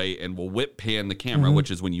this way, and we'll whip pan the camera, which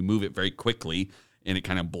is when you move it very quickly and it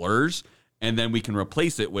kind of blurs, and then we can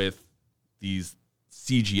replace it with these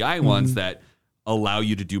CGI ones that allow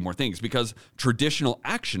you to do more things, because traditional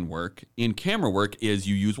action work in camera work is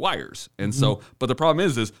you use wires. And so, but the problem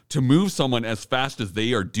is to move someone as fast as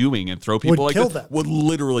they are doing and throw people like kill this them. would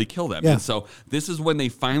literally kill them. Yeah. And so this is when they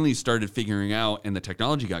finally started figuring out, and the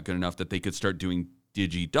technology got good enough that they could start doing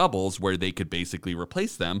digi doubles where they could basically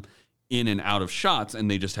replace them in and out of shots, and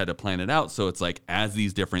they just had to plan it out. So it's like, as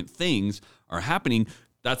these different things are happening,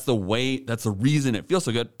 that's the reason it feels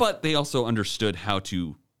so good. But they also understood how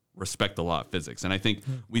to respect the law of physics. And I think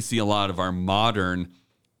we see a lot of our modern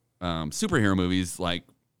superhero movies, like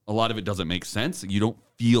a lot of it doesn't make sense. You don't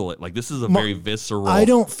feel it. Like, this is a very visceral. I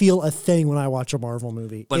don't feel a thing when I watch a Marvel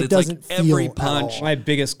movie. But it it's doesn't like every feel at punch. all. My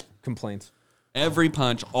biggest complaints. Every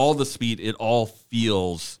punch, all the speed, it all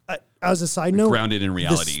feels As a side note, grounded in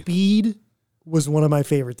reality. the speed was one of my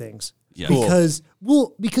favorite things. Yeah. Because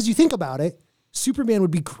you think about it, Superman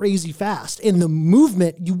would be crazy fast, and the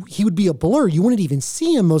movement, he would be a blur. You wouldn't even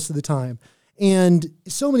see him most of the time. And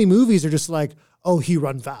so many movies are just like, oh, he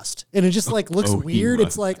run fast. And it just like looks weird.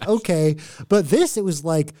 It's like, okay. But this, it was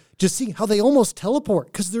like just seeing how they almost teleport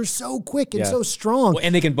because they're so quick and so strong. Well,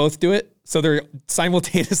 and they can both do it. So they're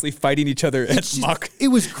simultaneously fighting each other at Mach. It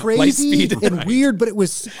was light crazy speed. and weird, but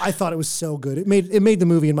I thought it was so good. It made the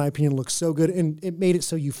movie, in my opinion, look so good, and it made it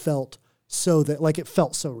so you felt so that like it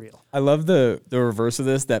felt so real. I love the reverse of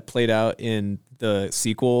this that played out in the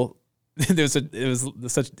sequel.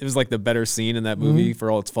 It was like the better scene in that movie for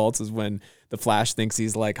all its faults is when the Flash thinks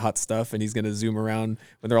he's like hot stuff and he's gonna zoom around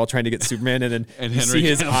when they're all trying to get Superman and And you Henry see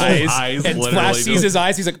his Cavill's eyes and literally Flash sees his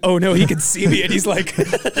eyes. He's like, oh no, he can see me, and he's like,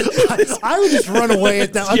 I would just run away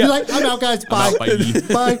at that. I'd be like, I'm out, guys. Bye.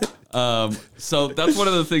 Bye. Bye. So that's one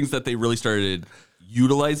of the things that they really started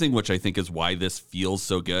utilizing, which I think is why this feels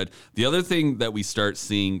so good. The other thing that we start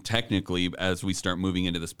seeing technically as we start moving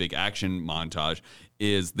into this big action montage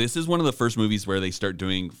is this is one of the first movies where they start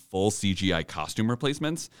doing full CGI costume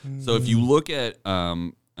replacements. So if you look at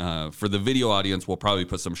for the video audience, we'll probably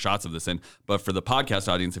put some shots of this in, but for the podcast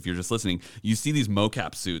audience, if you're just listening, you see these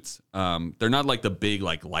mocap suits. They're not like the big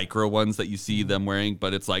like Lycra ones that you see them wearing,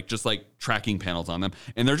 but it's like just like tracking panels on them,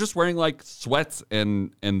 and they're just wearing like sweats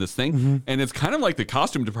and this thing, and it's kind of like the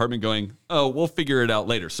costume department going, oh, we'll figure it out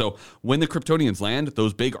later. So when the Kryptonians land,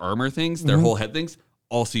 those big armor things, their whole head things,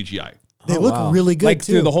 all CGI They look really good like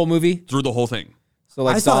too. through the whole movie. through the whole thing. So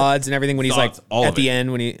like I thought- Zods and everything when he's Zods, like all at of the it.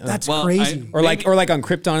 end when he That's Well, crazy. or like on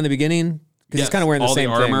Krypton in the beginning. Because he's kind of wearing the all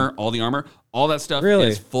same armor, all that stuff Really?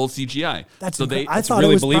 is full CGI. That's so I thought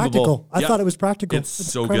really it was believable. practical. I Yeah. thought it was practical. It's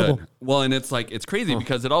so incredible. good. Well, and it's like it's crazy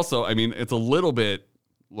because it also, I mean, it's a little bit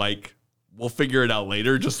like we'll figure it out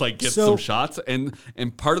later. Just like get some shots, and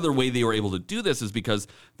part of the way they were able to do this is because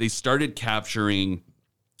they started capturing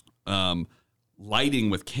lighting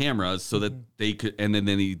with cameras so that they could, and then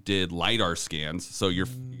he did LiDAR scans. So your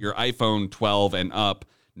iPhone 12 and up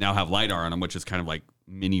now have LiDAR on them, which is kind of like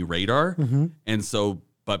mini radar. And so,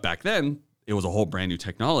 but back then it was a whole brand new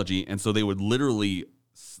technology. And so they would literally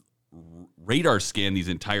radar scan these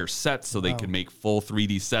entire sets so they could make full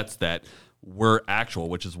 3D sets that were actual,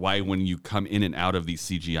 which is why when you come in and out of these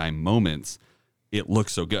CGI moments, it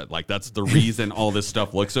looks so good. Like that's the reason all this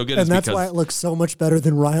stuff looks so good. And that's why it looks so much better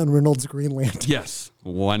than Ryan Reynolds' Green Lantern. Yes,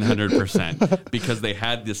 100%. Because they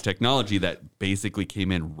had this technology that basically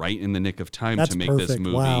came in right in the nick of time to make this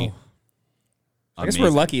movie. Wow. I guess we're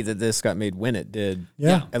lucky that this got made when it did.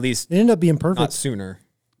 Yeah. At least It ended up being perfect. not sooner.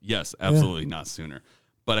 Yes, absolutely not sooner.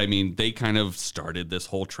 But I mean, they kind of started this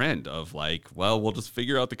whole trend of like, well, we'll just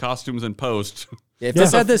figure out the costumes in post. If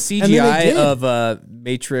this had the And then they CGI did. of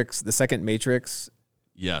Matrix, the second Matrix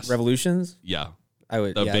Yes. Revolutions, Yeah. I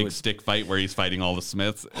would. The yeah, I big would- stick fight where he's fighting all the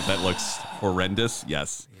Smiths. That looks horrendous.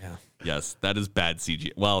 Yes. Yeah. Yes. That is bad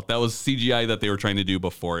CGI. Well, that was CGI that they were trying to do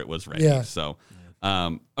before it was ready. Yeah. So,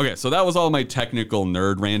 okay. So that was all my technical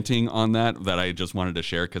nerd ranting on that I just wanted to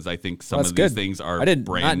share because I think some That's of these good. things are I did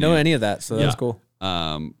brand not know new. any of that, so that's cool.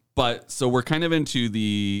 But so we're kind of into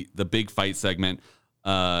the big fight segment.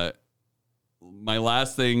 My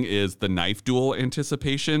last thing is the knife duel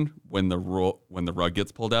anticipation when the rug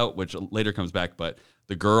gets pulled out, which later comes back. But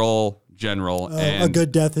the girl general and a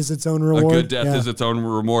good death is its own reward. a good death is its own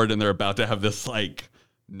reward, and they're about to have this like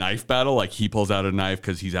knife battle. Like he pulls out a knife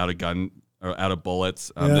because he's out of gun or out of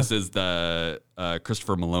bullets. This is the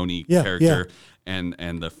Christopher Maloney character and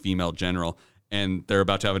the female general. And they're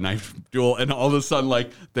about to have a knife duel, and all of a sudden,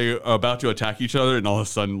 like they are about to attack each other, and all of a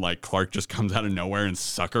sudden, like Clark just comes out of nowhere and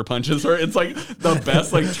sucker punches her. It's like the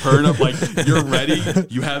best like turn of like you're ready,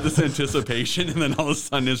 you have this anticipation, and then all of a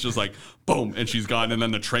sudden it's just like boom, and she's gone, and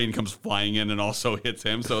then the train comes flying in and also hits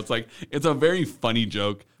him. So it's like it's a very funny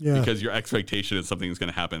joke because your expectation is something's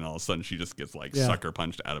going to happen, and all of a sudden she just gets like sucker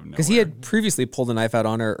punched out of nowhere. Because he had previously pulled a knife out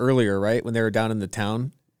on her earlier, right? When they were down in the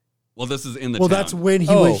town. Well, this is in the Well, town. that's when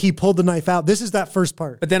he pulled the knife out. This is that first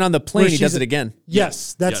part. But then on the plane, Where he does she's it again.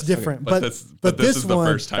 Yes, that's Yes. different. Okay. But this is the one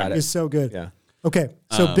first time. is so good. Yeah. Okay,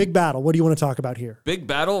 so big battle. What do you want to talk about here? Big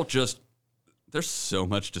battle, just there's so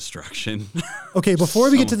much destruction. Okay, before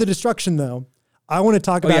we get to the destruction, though, I want to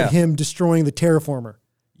talk about him destroying the terraformer.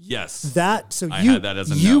 Yes. That so I you had that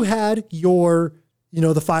as a you note. had your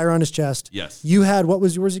the fire on his chest. Yes. You had what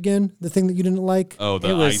was yours again? The thing that you didn't like. Oh, the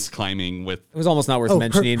It was- ice climbing with It was almost not worth Oh,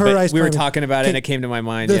 mentioning, her but ice we were climbing. talking about it, and Okay. it came to my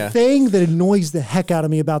mind. The Yeah. thing that annoys the heck out of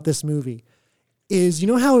me about this movie is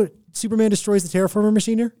how Superman destroys the terraformer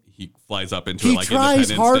machine here? he flies up into He like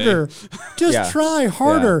tries Independence harder. Day. Just Yeah. try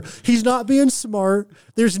harder. He's not being smart.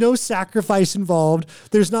 There's no sacrifice involved.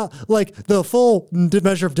 There's not like the full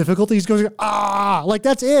measure of difficulty. He's going, like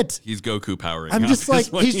that's it. He's Goku powering. I'm up just is like,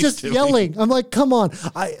 what he's just doing. yelling. I'm like, come on.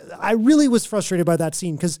 I really was frustrated by that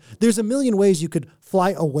scene because there's a million ways you could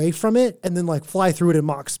fly away from it and then like fly through it at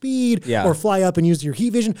Mach speed or fly up and use your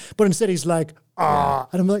heat vision. But instead he's like, and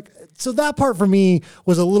I'm like, so that part for me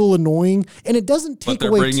was a little annoying and it doesn't But take they're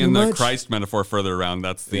away bringing too the much. Christ metaphor further around.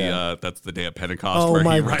 That's the day of Pentecost Oh where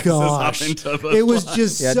my he rises gosh. up into the It was light.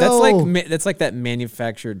 just Yeah, so, that's like that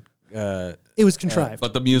manufactured. it was contrived.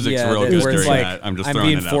 But the music's real that- good where it's during like, that. I'm just I'm throwing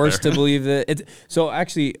being it out forced there. to believe that. So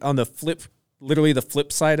actually, on the literally the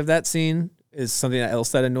flip side of that scene is something else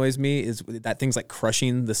that annoys me is that thing's like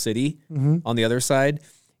crushing the city on the other side,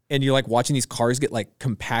 and you're like watching these cars get like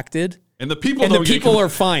compacted. And the people And the don't get people are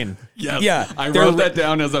fine. Yes. Yeah. I they're wrote that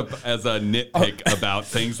down as a nitpick about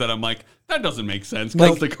things that I'm like, that doesn't make sense. 'cause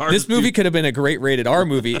Like, the cars this movie do- could have been a great rated R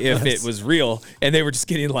movie if it was real, and they were just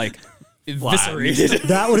getting like eviscerated.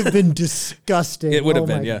 That would have been disgusting. It would have oh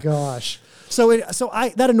been, my yeah. gosh. So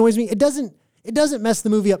that annoys me. It doesn't mess the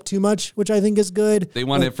movie up too much, which I think is good. They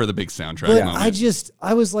want it for the big soundtrack But moment.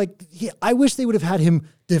 I was like, I wish they would have had him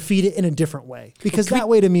defeat it in a different way because that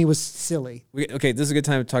way to me was silly. Okay, this is a good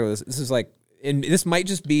time to talk about this. This is like, and this might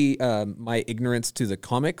just be my ignorance to the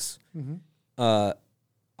comics.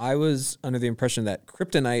 I was under the impression that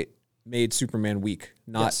kryptonite made Superman weak,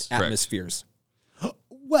 not Yes. Correct. atmospheres.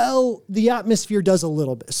 Well, the atmosphere does a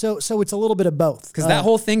little bit. So it's a little bit of both. Because that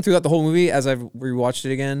whole thing throughout the whole movie, as I've rewatched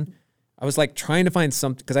it again, I was like trying to find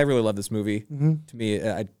something, because I really love this movie. To me,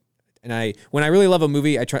 I And when I really love a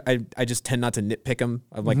movie, I just tend not to nitpick them.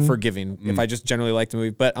 I'm like forgiving if I just generally like the movie.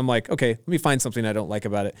 But I'm like, okay, let me find something I don't like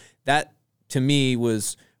about it. That to me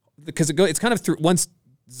was because it's kind of through once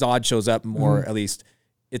Zod shows up more at least.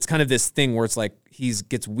 It's kind of this thing where it's like he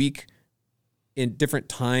gets weak in different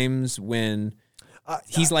times when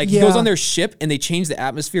he's like he goes on their ship and they change the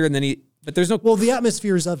atmosphere and then but there's no the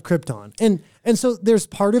atmosphere is of Krypton and so there's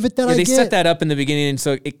part of it that they set that up in the beginning and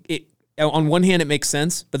so it on one hand it makes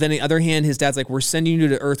sense but then on the other hand his dad's like we're sending you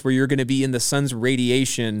to Earth where you're going to be in the sun's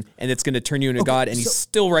radiation and it's going to turn you into God and he's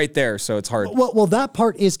still right there so it's hard. Well that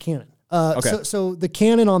part is canon. So the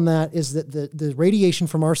canon on that is that the radiation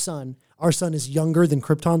from our sun is younger than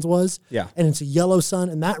Krypton's was. Yeah. And it's a yellow sun,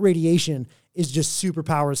 and that radiation is just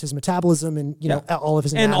superpowers his metabolism and you know all of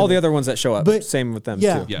his and all the other ones that show up. But, same with them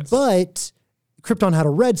too. Yes. But Krypton had a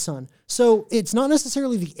red sun, so it's not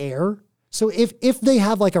necessarily the air. So if they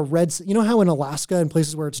have like a red, you know how in Alaska and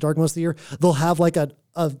places where it's dark most of the year, they'll have like a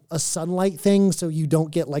sunlight thing so you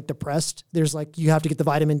don't get like depressed. There's like, you have to get the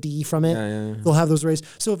vitamin D from it. Yeah. They'll have those rays.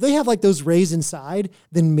 So if they have like those rays inside,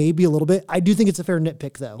 then maybe a little bit. I do think it's a fair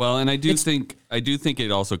nitpick though. Well, and I do think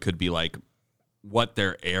it also could be like what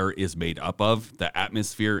their air is made up of, the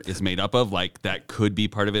atmosphere is made up of, like that could be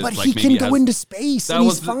part of it. But like he maybe can go into space and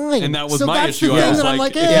he's fine. And that was so my that's issue. The I thing was that I'm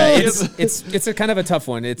like, it's a kind of a tough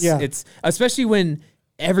one. It's especially when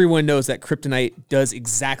everyone knows that kryptonite does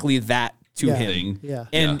exactly that to him. Yeah.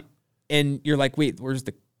 And you're like, wait,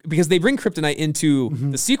 because they bring kryptonite into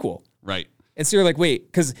the sequel. Right. And so you're like, wait,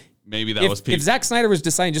 because maybe that was if Zack Snyder was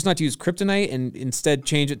deciding just not to use kryptonite and instead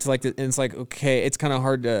change it to like, and it's like, okay, it's kind of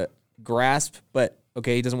hard to grasp, but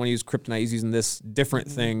okay, he doesn't want to use kryptonite. He's using this different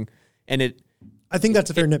thing. And I think that's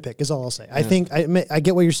a fair nitpick is all I'll say. I think I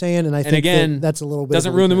get what you're saying. And I think again, that's a little bit.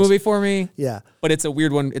 Doesn't ruin the movie for me. Yeah. But it's a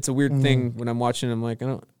weird one. It's a weird thing when I'm watching. I'm like, I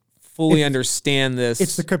don't fully understand this.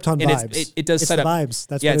 It's the Krypton vibes. It does set up vibes.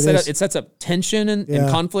 That's what it is. It sets up tension and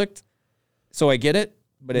conflict. So I get it,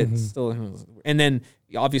 but it's still, and then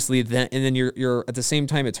obviously then you're at the same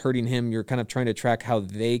time it's hurting him. You're kind of trying to track how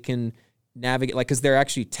they can navigate, like, because they're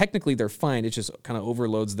actually technically they're fine. It just kind of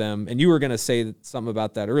overloads them. And you were going to say something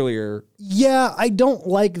about that earlier. Yeah, I don't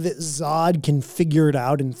like that Zod can figure it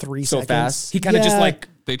out in 3 seconds. So fast. He kind of just like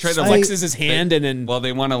they try to flexes his hand and then. Well,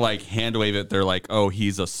 they want to like hand wave it. They're like, oh,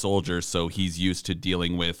 he's a soldier, so he's used to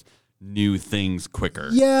dealing with new things quicker.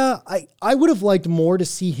 Yeah, I would have liked more to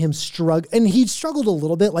see him struggle. And he struggled a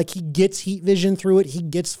little bit. Like he gets heat vision through it. He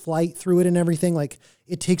gets flight through it and everything. Like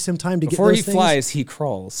it takes him time to get before those he things. flies, he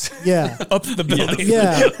crawls. Yeah. Up the building.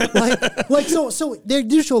 Yeah. like so they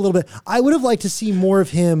do show a little bit. I would have liked to see more of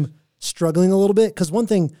him struggling a little bit. Because one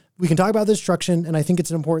thing, we can talk about the destruction, and I think it's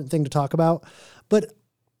an important thing to talk about. But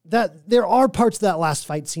that there are parts of that last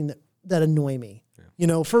fight scene that annoy me. Yeah. You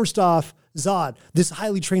know, first off, Zod, this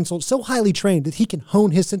highly trained soldier, so highly trained that he can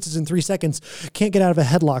hone his senses in 3 seconds, can't get out of a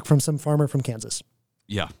headlock from some farmer from Kansas.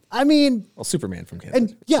 Yeah. I mean... Well, Superman from Kansas.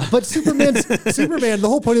 And yeah, but Superman, the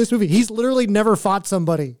whole point of this movie, he's literally never fought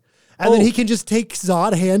somebody. And then he can just take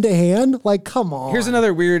Zod hand to hand? Like, come on. Here's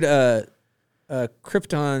another weird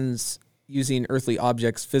Krypton's using earthly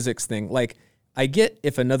objects physics thing. Like, I get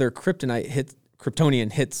if another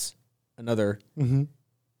Kryptonian hits another,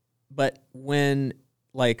 but when,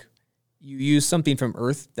 like... you use something from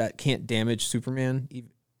Earth that can't damage Superman.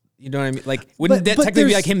 You know what I mean? Like, wouldn't that technically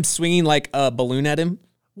be like him swinging like a balloon at him?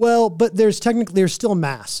 Well, but there's still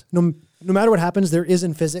mass. No matter what happens, there is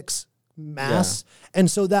in physics mass. Yeah.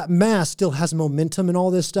 And so that mass still has momentum and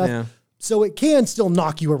all this stuff. Yeah. So it can still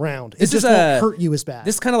knock you around. It just won't hurt you as bad.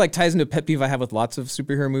 This kind of like ties into a pet peeve I have with lots of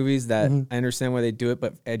superhero movies that I understand why they do it,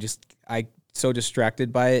 but I so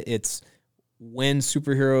distracted by it. It's when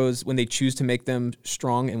superheroes, when they choose to make them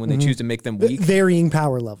strong and when they choose to make them weak. Varying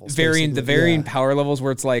power levels. Varying power levels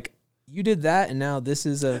where it's like, you did that and now this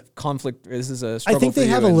is a conflict, this is a struggle. I think they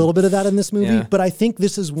have a little bit of that in this movie, but I think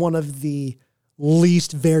this is one of the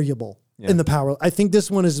least variable in the power. I think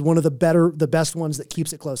this one is one of the best ones that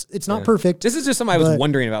keeps it close. It's not perfect. This is just something I was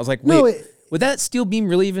wondering about. I was like, wait, would that steel beam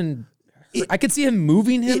really even... I could see him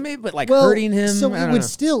moving him, maybe, but like hurting him. So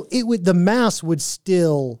the mass would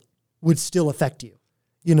still affect you,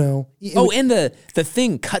 you know? And the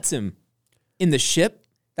thing cuts him in the ship.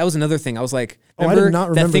 That was another thing. I was like, I did not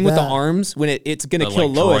remember that thing with the arms when it's going to kill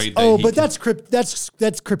Lois. But that's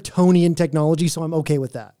Kryptonian technology, so I'm okay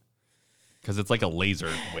with that. Because it's like a laser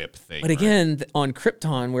whip thing. But again, on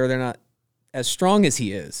Krypton, where they're not as strong as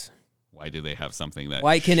he is, why do they have something that?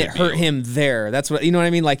 Why can it hurt him there? That's what, you know what I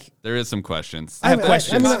mean. Like there is some questions. I have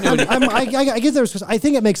questions. I get there's. I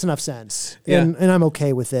think it makes enough sense, and I'm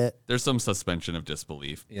okay with it. There's some suspension of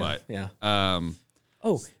disbelief, but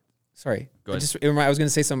Sorry. Go ahead. I was going to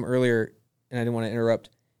say something earlier, and I didn't want to interrupt.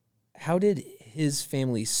 How did his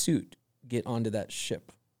family suit get onto that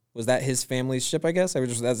ship? Was that his family's ship, I guess? Yeah,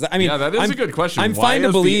 that is a good question. I'm Why fine to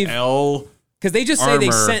is believe... the L Because they just say they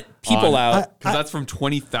armor sent people out. because that's from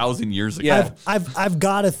 20,000 years ago. Yeah. I've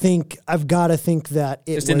got to think that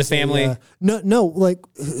it Just was in the family? no, like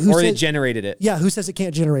who Or said, it generated it. Yeah, who says it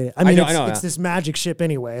can't generate it? I mean, know, it's, I know, it's yeah. this magic ship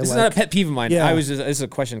anyway. This like, is not a pet peeve of mine. Yeah. This is a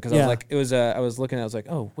question because I was like, I was looking at it, I was like,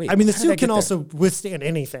 oh, wait. I mean, the how did that suit can get there? also withstand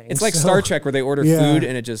anything. It's like so- Star Trek where they order Yeah. food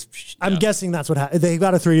and it just... I'm guessing that's what happened. They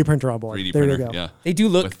got a 3D printer on board. 3D there printer. you go. Yeah. They do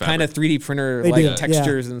look With kind of fabric. 3D printer They like do,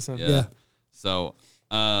 textures and stuff. Yeah. So,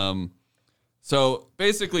 so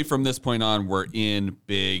basically from this point on, we're in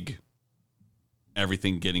big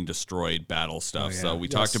everything getting destroyed battle stuff. So we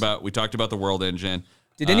talked about the world engine.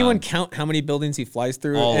 Did anyone count how many buildings he flies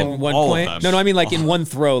through all in of- one all of point? them. No, I mean like in one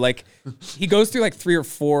throw. Like he goes through like 3 or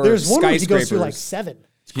 4 There's one where he skyscrapers. goes through like 7.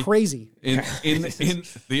 It's crazy. In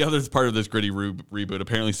the other part of this gritty reboot,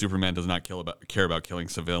 apparently Superman does not care about killing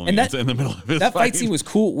civilians And that- in the middle of his That fight fight scene was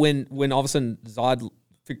cool when all of a sudden Zod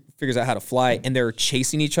figures out how to fly and they're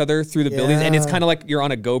chasing each other through the buildings, and it's kind of like you're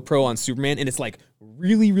on a GoPro on Superman and it's like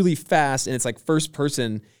really, really fast and it's like first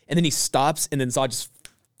person, and then he stops and then Zod just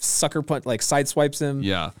sucker punch, like side swipes him.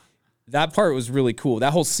 Yeah. That part was really cool.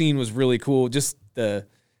 That whole scene was really cool. Just the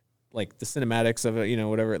cinematics of it,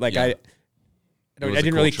 whatever. Like Yeah. I was a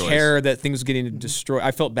didn't cool really choice. care that things were getting destroyed.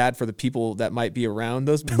 I felt bad for the people that might be around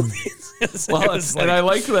those buildings. Well, and I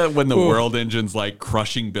like that when the world engine's like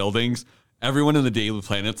crushing buildings, everyone in the Daily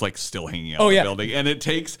Planet's like still hanging out in the building, and it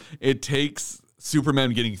takes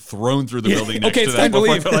Superman getting thrown through the building next okay, to it's them time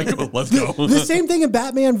to before they're like, "Oh, let's go." The same thing in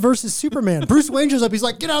Batman versus Superman. Bruce Wayne shows up. He's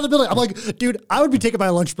like, get out of the building. I'm like, dude, I would be taking my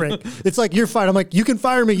lunch break. It's like, you're fine. I'm like, you can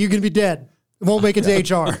fire me. You can be dead. It won't make it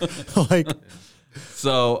to HR. Like,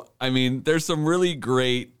 So, I mean, there's some really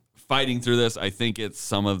great fighting through this. I think it's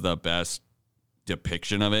some of the best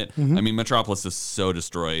depiction of it. I mean, Metropolis is so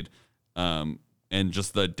destroyed. And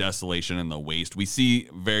just the desolation and the waste. We see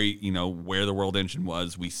where the world engine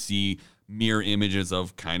was. We see mirror images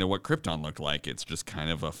of kind of what Krypton looked like. It's just kind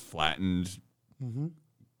of a flattened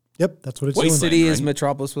yep, that's what it's What doing. city is right?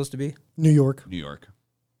 Metropolis supposed to be? New York. New York.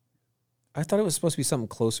 I thought it was supposed to be something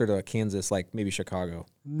closer to Kansas, like maybe Chicago.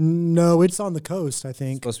 No, it's on the coast, I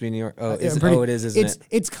think. Supposed to be New York. Oh, Yeah, is I'm it? pretty- Oh, it is, isn't it's, it?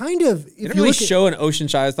 It's kind of... They didn't really show an ocean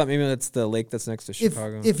shot. I thought maybe that's the lake that's next to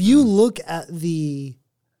Chicago. If you look at the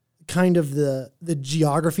kind of the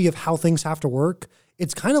geography of how things have to work,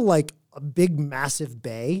 it's kind of like a big, massive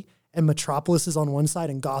bay, and Metropolis is on one side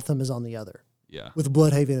and Gotham is on the other, Yeah. with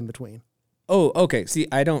Bloodhaven in between. Oh, okay. See,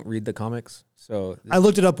 I don't read the comics, so I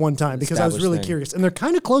looked it up one time because I was established really thing. curious, and they're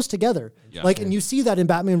kind of close together. Yeah. Like, and you see that in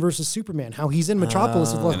Batman versus Superman, how he's in Metropolis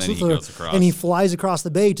with And Lex then he Luthor, goes across. and he flies across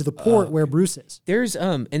the bay to the port where Bruce is. there's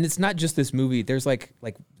and it's not just this movie. There's like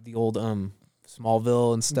the old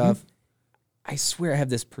Smallville and stuff. I swear I have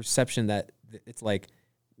this perception that it's like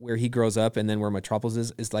where he grows up and then where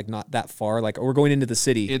Metropolis is like not that far. Like we're going into the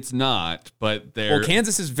city. It's not, but they're Well,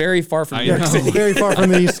 Kansas is very far from I New York know. City. Very far from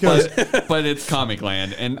the East Coast. but it's Comic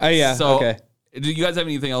Land. And yeah, so okay. do you guys have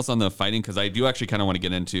anything else on the fighting? Because I do actually kind of want to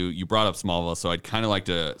get into, you brought up Smallville, so I'd kind of like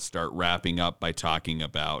to start wrapping up by talking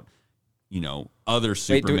about, other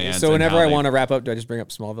Wait, Supermans. so whenever I want to wrap up, do I just bring up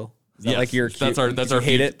Smallville? Is that Yes, like your that's cue? our Did you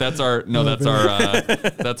hate it? That's our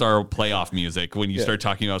that's our playoff music. When you start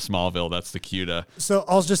talking about Smallville, that's the cue to. So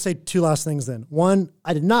I'll just say 2 last things then. One,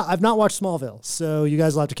 I've not watched Smallville, so you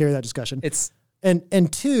guys will have to carry that discussion. It's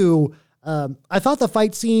And 2, I thought the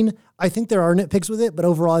fight scene, I think there are nitpicks with it, but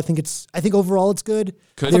overall I think overall it's good.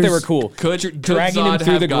 I thought they were cool. Could dragging him Zod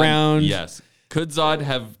through have the gotten- ground. Yes. Could Zod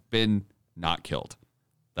have been not killed?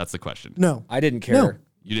 That's the question. No. I didn't care. No.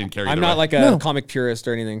 You didn't care. I'm either not way. like a No. comic purist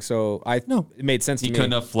or anything, so it made sense to He me.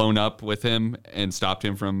 couldn't have flown up with him and stopped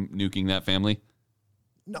him from nuking that family.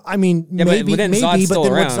 No, I mean, Yeah, maybe, but then maybe, Zod's but still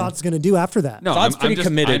then around. what Zod's going to do after that? No, Zod's I'm pretty just,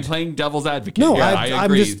 committed. I'm playing devil's advocate. No, here. I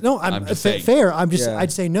agree. just no. I'm just saying. fair. I'm just. Yeah.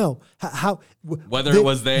 I'd say no. Whether it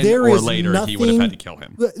was then there or is later, he would have had to kill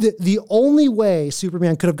him. The only way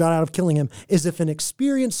Superman could have got out of killing him is if an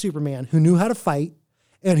experienced Superman who knew how to fight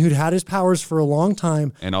and who'd had his powers for a long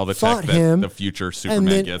time And all the fought tech that him, the future Superman and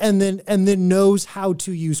then, gets. and then knows how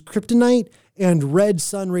to use kryptonite and red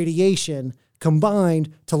sun radiation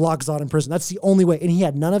combined to lock Zod in prison. That's the only way, and he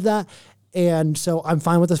had none of that. And so I'm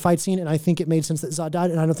fine with this fight scene, and I think it made sense that Zod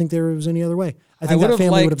died, and I don't think there was any other way. I think that would've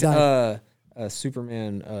family would have liked, died. a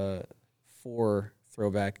Superman 4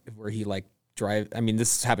 throwback where he like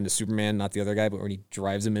this happened to Superman, not the other guy, but when he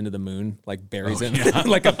drives him into the moon, like buries him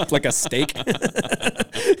like a stake.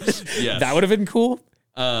 Yes. That would have been cool.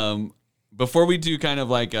 But before we do kind of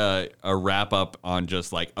like a wrap up on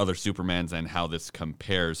just like other Supermans and how this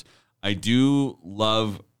compares, I do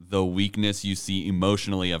love the weakness you see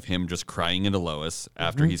emotionally of him just crying into Lois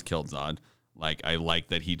after he's killed Zod. Like, I like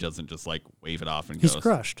that he doesn't just like wave it off and He's goes,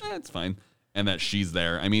 crushed. It's fine. And that she's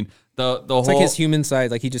there. I mean, the whole... It's like his human side.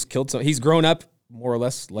 Like, he just killed he's grown up more or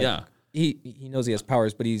less. Like, Yeah. He knows he has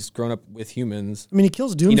powers, but he's grown up with humans. I mean, he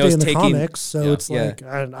kills Doomsday knows in the taking- comics, so Yeah. it's like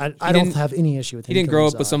I don't didn't- have any issue with him. He didn't grow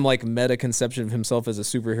killing up with Zod. some like meta conception of himself as a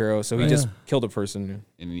superhero, so he just killed a person.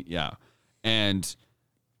 And and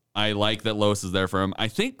I like that Lois is there for him. I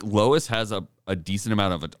think Lois has a decent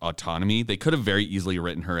amount of autonomy. They could have very easily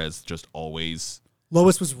written her as just always...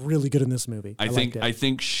 Lois was really good in this movie. I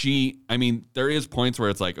think she... I mean, there is points where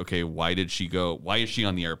it's like, okay, why did she go... Why is she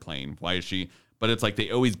on the airplane? Why is she... But it's like they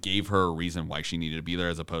always gave her a reason why she needed to be there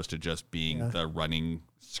as opposed to just being the running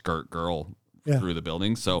skirt girl through the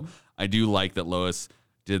building. So I do like that Lois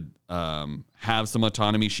did have some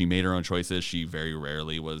autonomy. She made her own choices. She very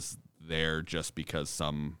rarely was there just because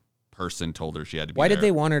some person told her she had to be Why there. did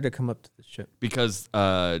they want her to come up to the ship? Because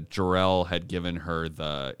Jor-El had given her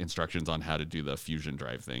the instructions on how to do the fusion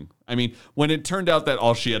drive thing. I mean, when it turned out that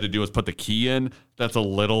all she had to do was put the key in, that's a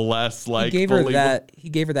little less like... He gave her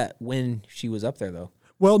that when she was up there, though.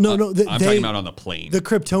 Well, no. I'm talking about on the plane. The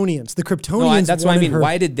Kryptonians. No, that's what I mean. Her,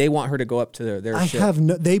 Why did they want her to go up to their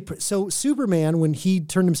ship? So Superman, when he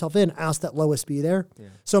turned himself in, asked that Lois be there. Yeah.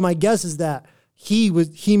 So my guess is that he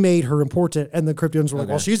made her important, and the Kryptonians were like,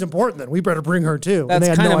 well, she's important, then we better bring her too. That's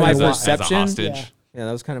and kind of my idea why. perception. As a hostage. Yeah,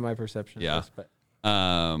 that was kind of my perception. Yeah. But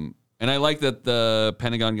And I like that the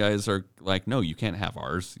Pentagon guys are like, no, you can't have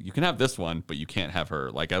ours. You can have this one, but you can't have her.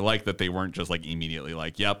 Like, I like that they weren't just like immediately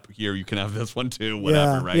like, yep, here, you can have this one too,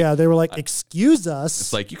 whatever, right? Yeah, they were like, excuse us.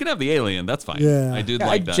 It's like, you can have the alien. That's fine. Yeah. I did I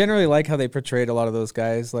like that. generally like how they portrayed a lot of those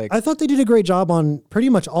guys. Like, I thought they did a great job on pretty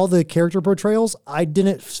much all the character portrayals. I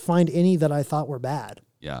didn't find any that I thought were bad.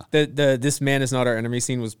 Yeah. the this man is not our enemy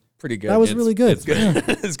scene was pretty good. That was really good. It's good.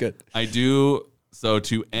 It's good. I do. So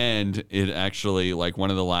to end, it actually, like one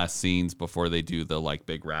of the last scenes before they do the like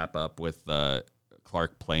big wrap up with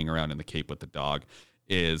Clark playing around in the cape with the dog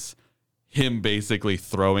is him basically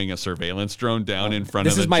throwing a surveillance drone down in front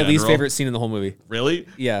of the This is my least general. favorite scene in the whole movie. Really?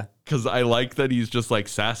 Yeah. Because I like that he's just like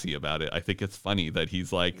sassy about it. I think it's funny that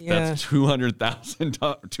he's like, Yeah. that's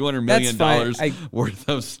 $200 million fine. worth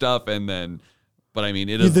of stuff. And then, but I mean,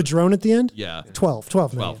 it is. The drone at the end? Yeah. 12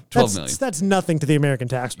 million. 12 million. That's nothing to the American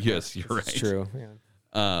taxpayer. Yes, you're right. It's true.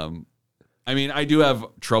 Yeah. I mean, I do have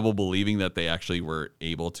trouble believing that they actually were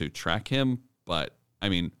able to track him, but I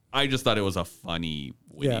mean, I just thought it was a funny,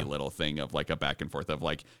 witty little thing of like a back and forth of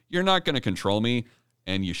like, you're not going to control me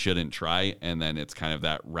and you shouldn't try. And then it's kind of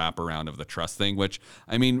that wraparound of the trust thing, which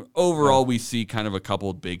I mean, overall, we see kind of a couple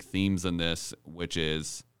of big themes in this, which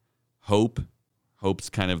is hope. Hope's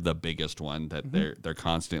kind of the biggest one that they're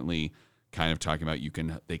constantly kind of talking about.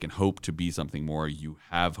 They can hope to be something more. You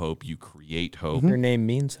have hope. You create hope. Your name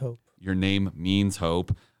means hope. Your name means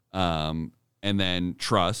hope. And then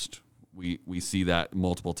trust. We see that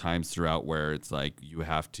multiple times throughout where it's like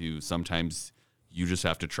sometimes you just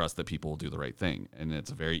have to trust that people will do the right thing. And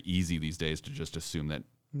it's very easy these days to just assume that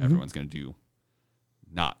everyone's going to do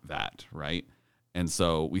not that, right? And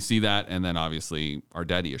so we see that, and then obviously our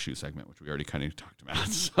daddy issue segment, which we already kind of talked about.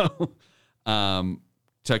 So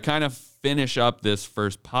to kind of finish up this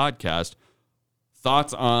first podcast,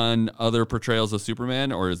 thoughts on other portrayals of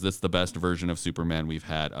Superman, or is this the best version of Superman we've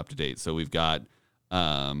had up to date? So we've got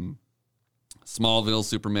Smallville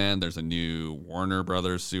Superman. There's a new Warner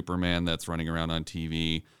Brothers Superman that's running around on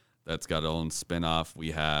TV that's got its own spinoff.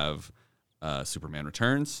 We have Superman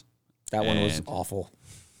Returns. That one was And awful.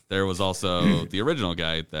 There was also the original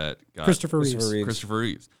guy that got Christopher Reeves. Christopher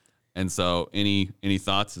Reeves. And so any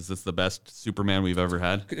thoughts? Is this the best Superman we've ever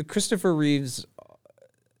had? Christopher Reeves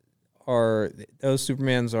those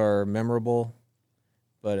Supermans are memorable,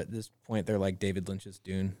 but at this point they're like David Lynch's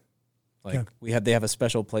Dune. Like they have a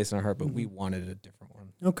special place in our heart, but we wanted a different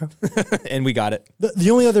one. Okay. And we got it.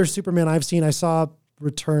 The only other Superman I've seen, I saw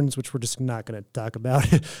Returns, which we're just not going to talk about.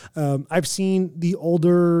 I've seen the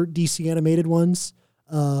older DC animated ones,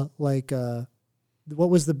 what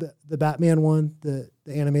was the Batman one, the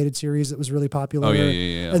animated series that was really popular. Oh,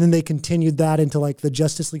 yeah. And then they continued that into like the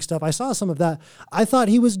Justice League stuff. I saw some of that. I thought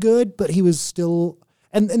he was good, but he was still,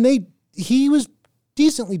 he was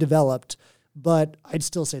decently developed, but I'd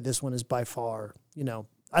still say this one is by far,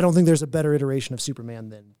 I don't think there's a better iteration of Superman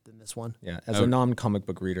than this one. Yeah, as a non-comic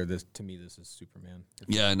book reader, this is Superman.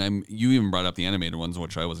 Yeah, and you even brought up the animated ones,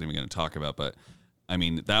 which I wasn't even going to talk about, but I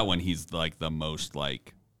mean, that one, he's like the most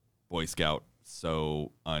like Boy Scout,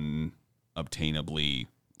 so unobtainably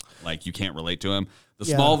like you can't relate to him. The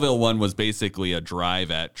Yeah. Smallville one was basically a drive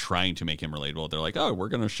at trying to make him relatable. They're like, oh, we're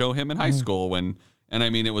going to show him in high school and I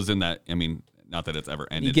mean, it was in that, I mean, not that it's ever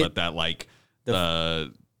ended, but that like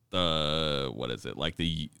the what is it? Like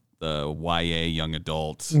the YA young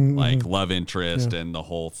adult, like love interest and the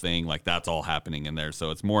whole thing, like that's all happening in there.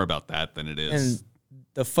 So it's more about that than it is. And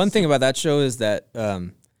the fun thing about that show is that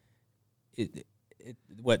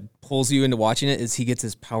what pulls you into watching it is he gets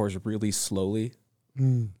his powers really slowly.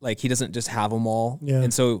 Like he doesn't just have them all. Yeah.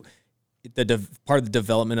 And so part of the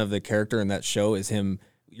development of the character in that show is him.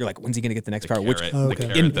 You're like, when's he going to get the next power?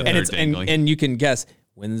 And you can guess,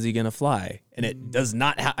 when's he going to fly? And it does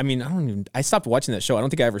not I stopped watching that show. I don't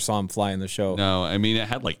think I ever saw him fly in the show. No, I mean, it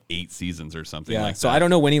had like 8 seasons or something like that. So I don't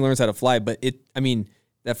know when he learns how to fly, but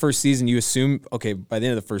that first season, you assume, okay, by the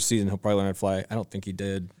end of the first season, he'll probably learn how to fly. I don't think he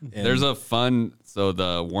did. And there's so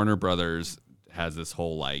the Warner Brothers has this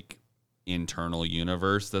whole like internal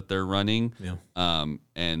universe that they're running. Yeah.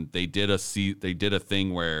 And they did a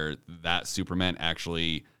thing where that Superman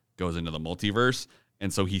actually goes into the multiverse.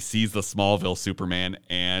 And so he sees the Smallville Superman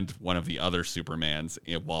and one of the other Supermans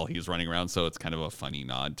while he's running around. So it's kind of a funny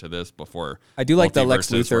nod to this before. I do like the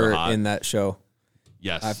Lex multiverses were Luthor hot. in that show.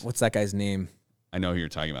 Yes. What's that guy's name? I know who you're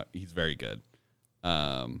talking about. He's very good.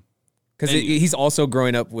 Because he's also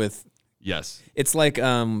growing up with. Yes. It's like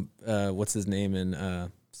what's his name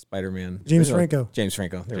in Spider-Man? James Franco. James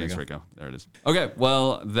Franco. There it is. Okay,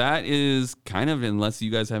 well, that is kind of, unless you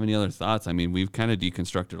guys have any other thoughts, I mean, we've kind of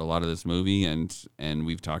deconstructed a lot of this movie and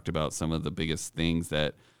we've talked about some of the biggest things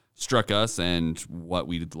that struck us and what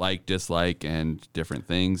we like, dislike, and different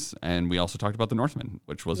things. And we also talked about The Northman,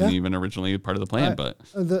 which wasn't even originally part of the plan. But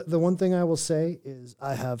the one thing I will say is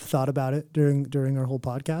I have thought about it during our whole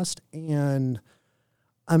podcast, and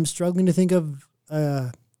I'm struggling to think of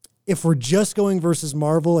if we're just going versus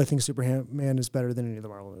Marvel. I think Superman is better than any of the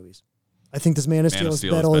Marvel movies. I think this Man of Steel is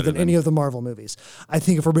better than any of the Marvel movies. I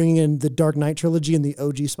think if we're bringing in the Dark Knight trilogy and the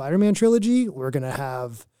OG Spider-Man trilogy, we're going to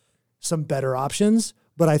have some better options.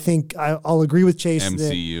 But I think I'll agree with Chase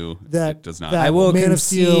MCU that does not. That I will Man of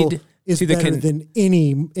Steel concede is to the better than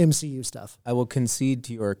any MCU stuff. I will concede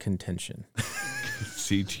to your contention.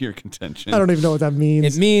 See to your contention. I don't even know what that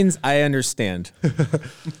means. It means I understand.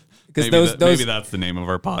 Because maybe that's the name of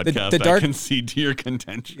our podcast. I concede to your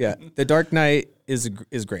contention. Yeah, The Dark Knight is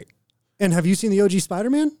great. And have you seen the OG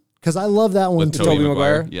Spider-Man? Because I love that one. With Tobey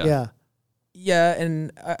Maguire? Yeah,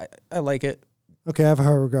 and I like it. Okay, I have a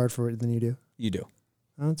higher regard for it than you do. You do.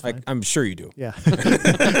 Oh, that's fine. I'm sure you do. Yeah.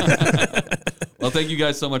 Well, thank you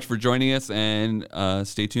guys so much for joining us, and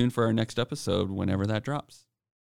stay tuned for our next episode whenever that drops.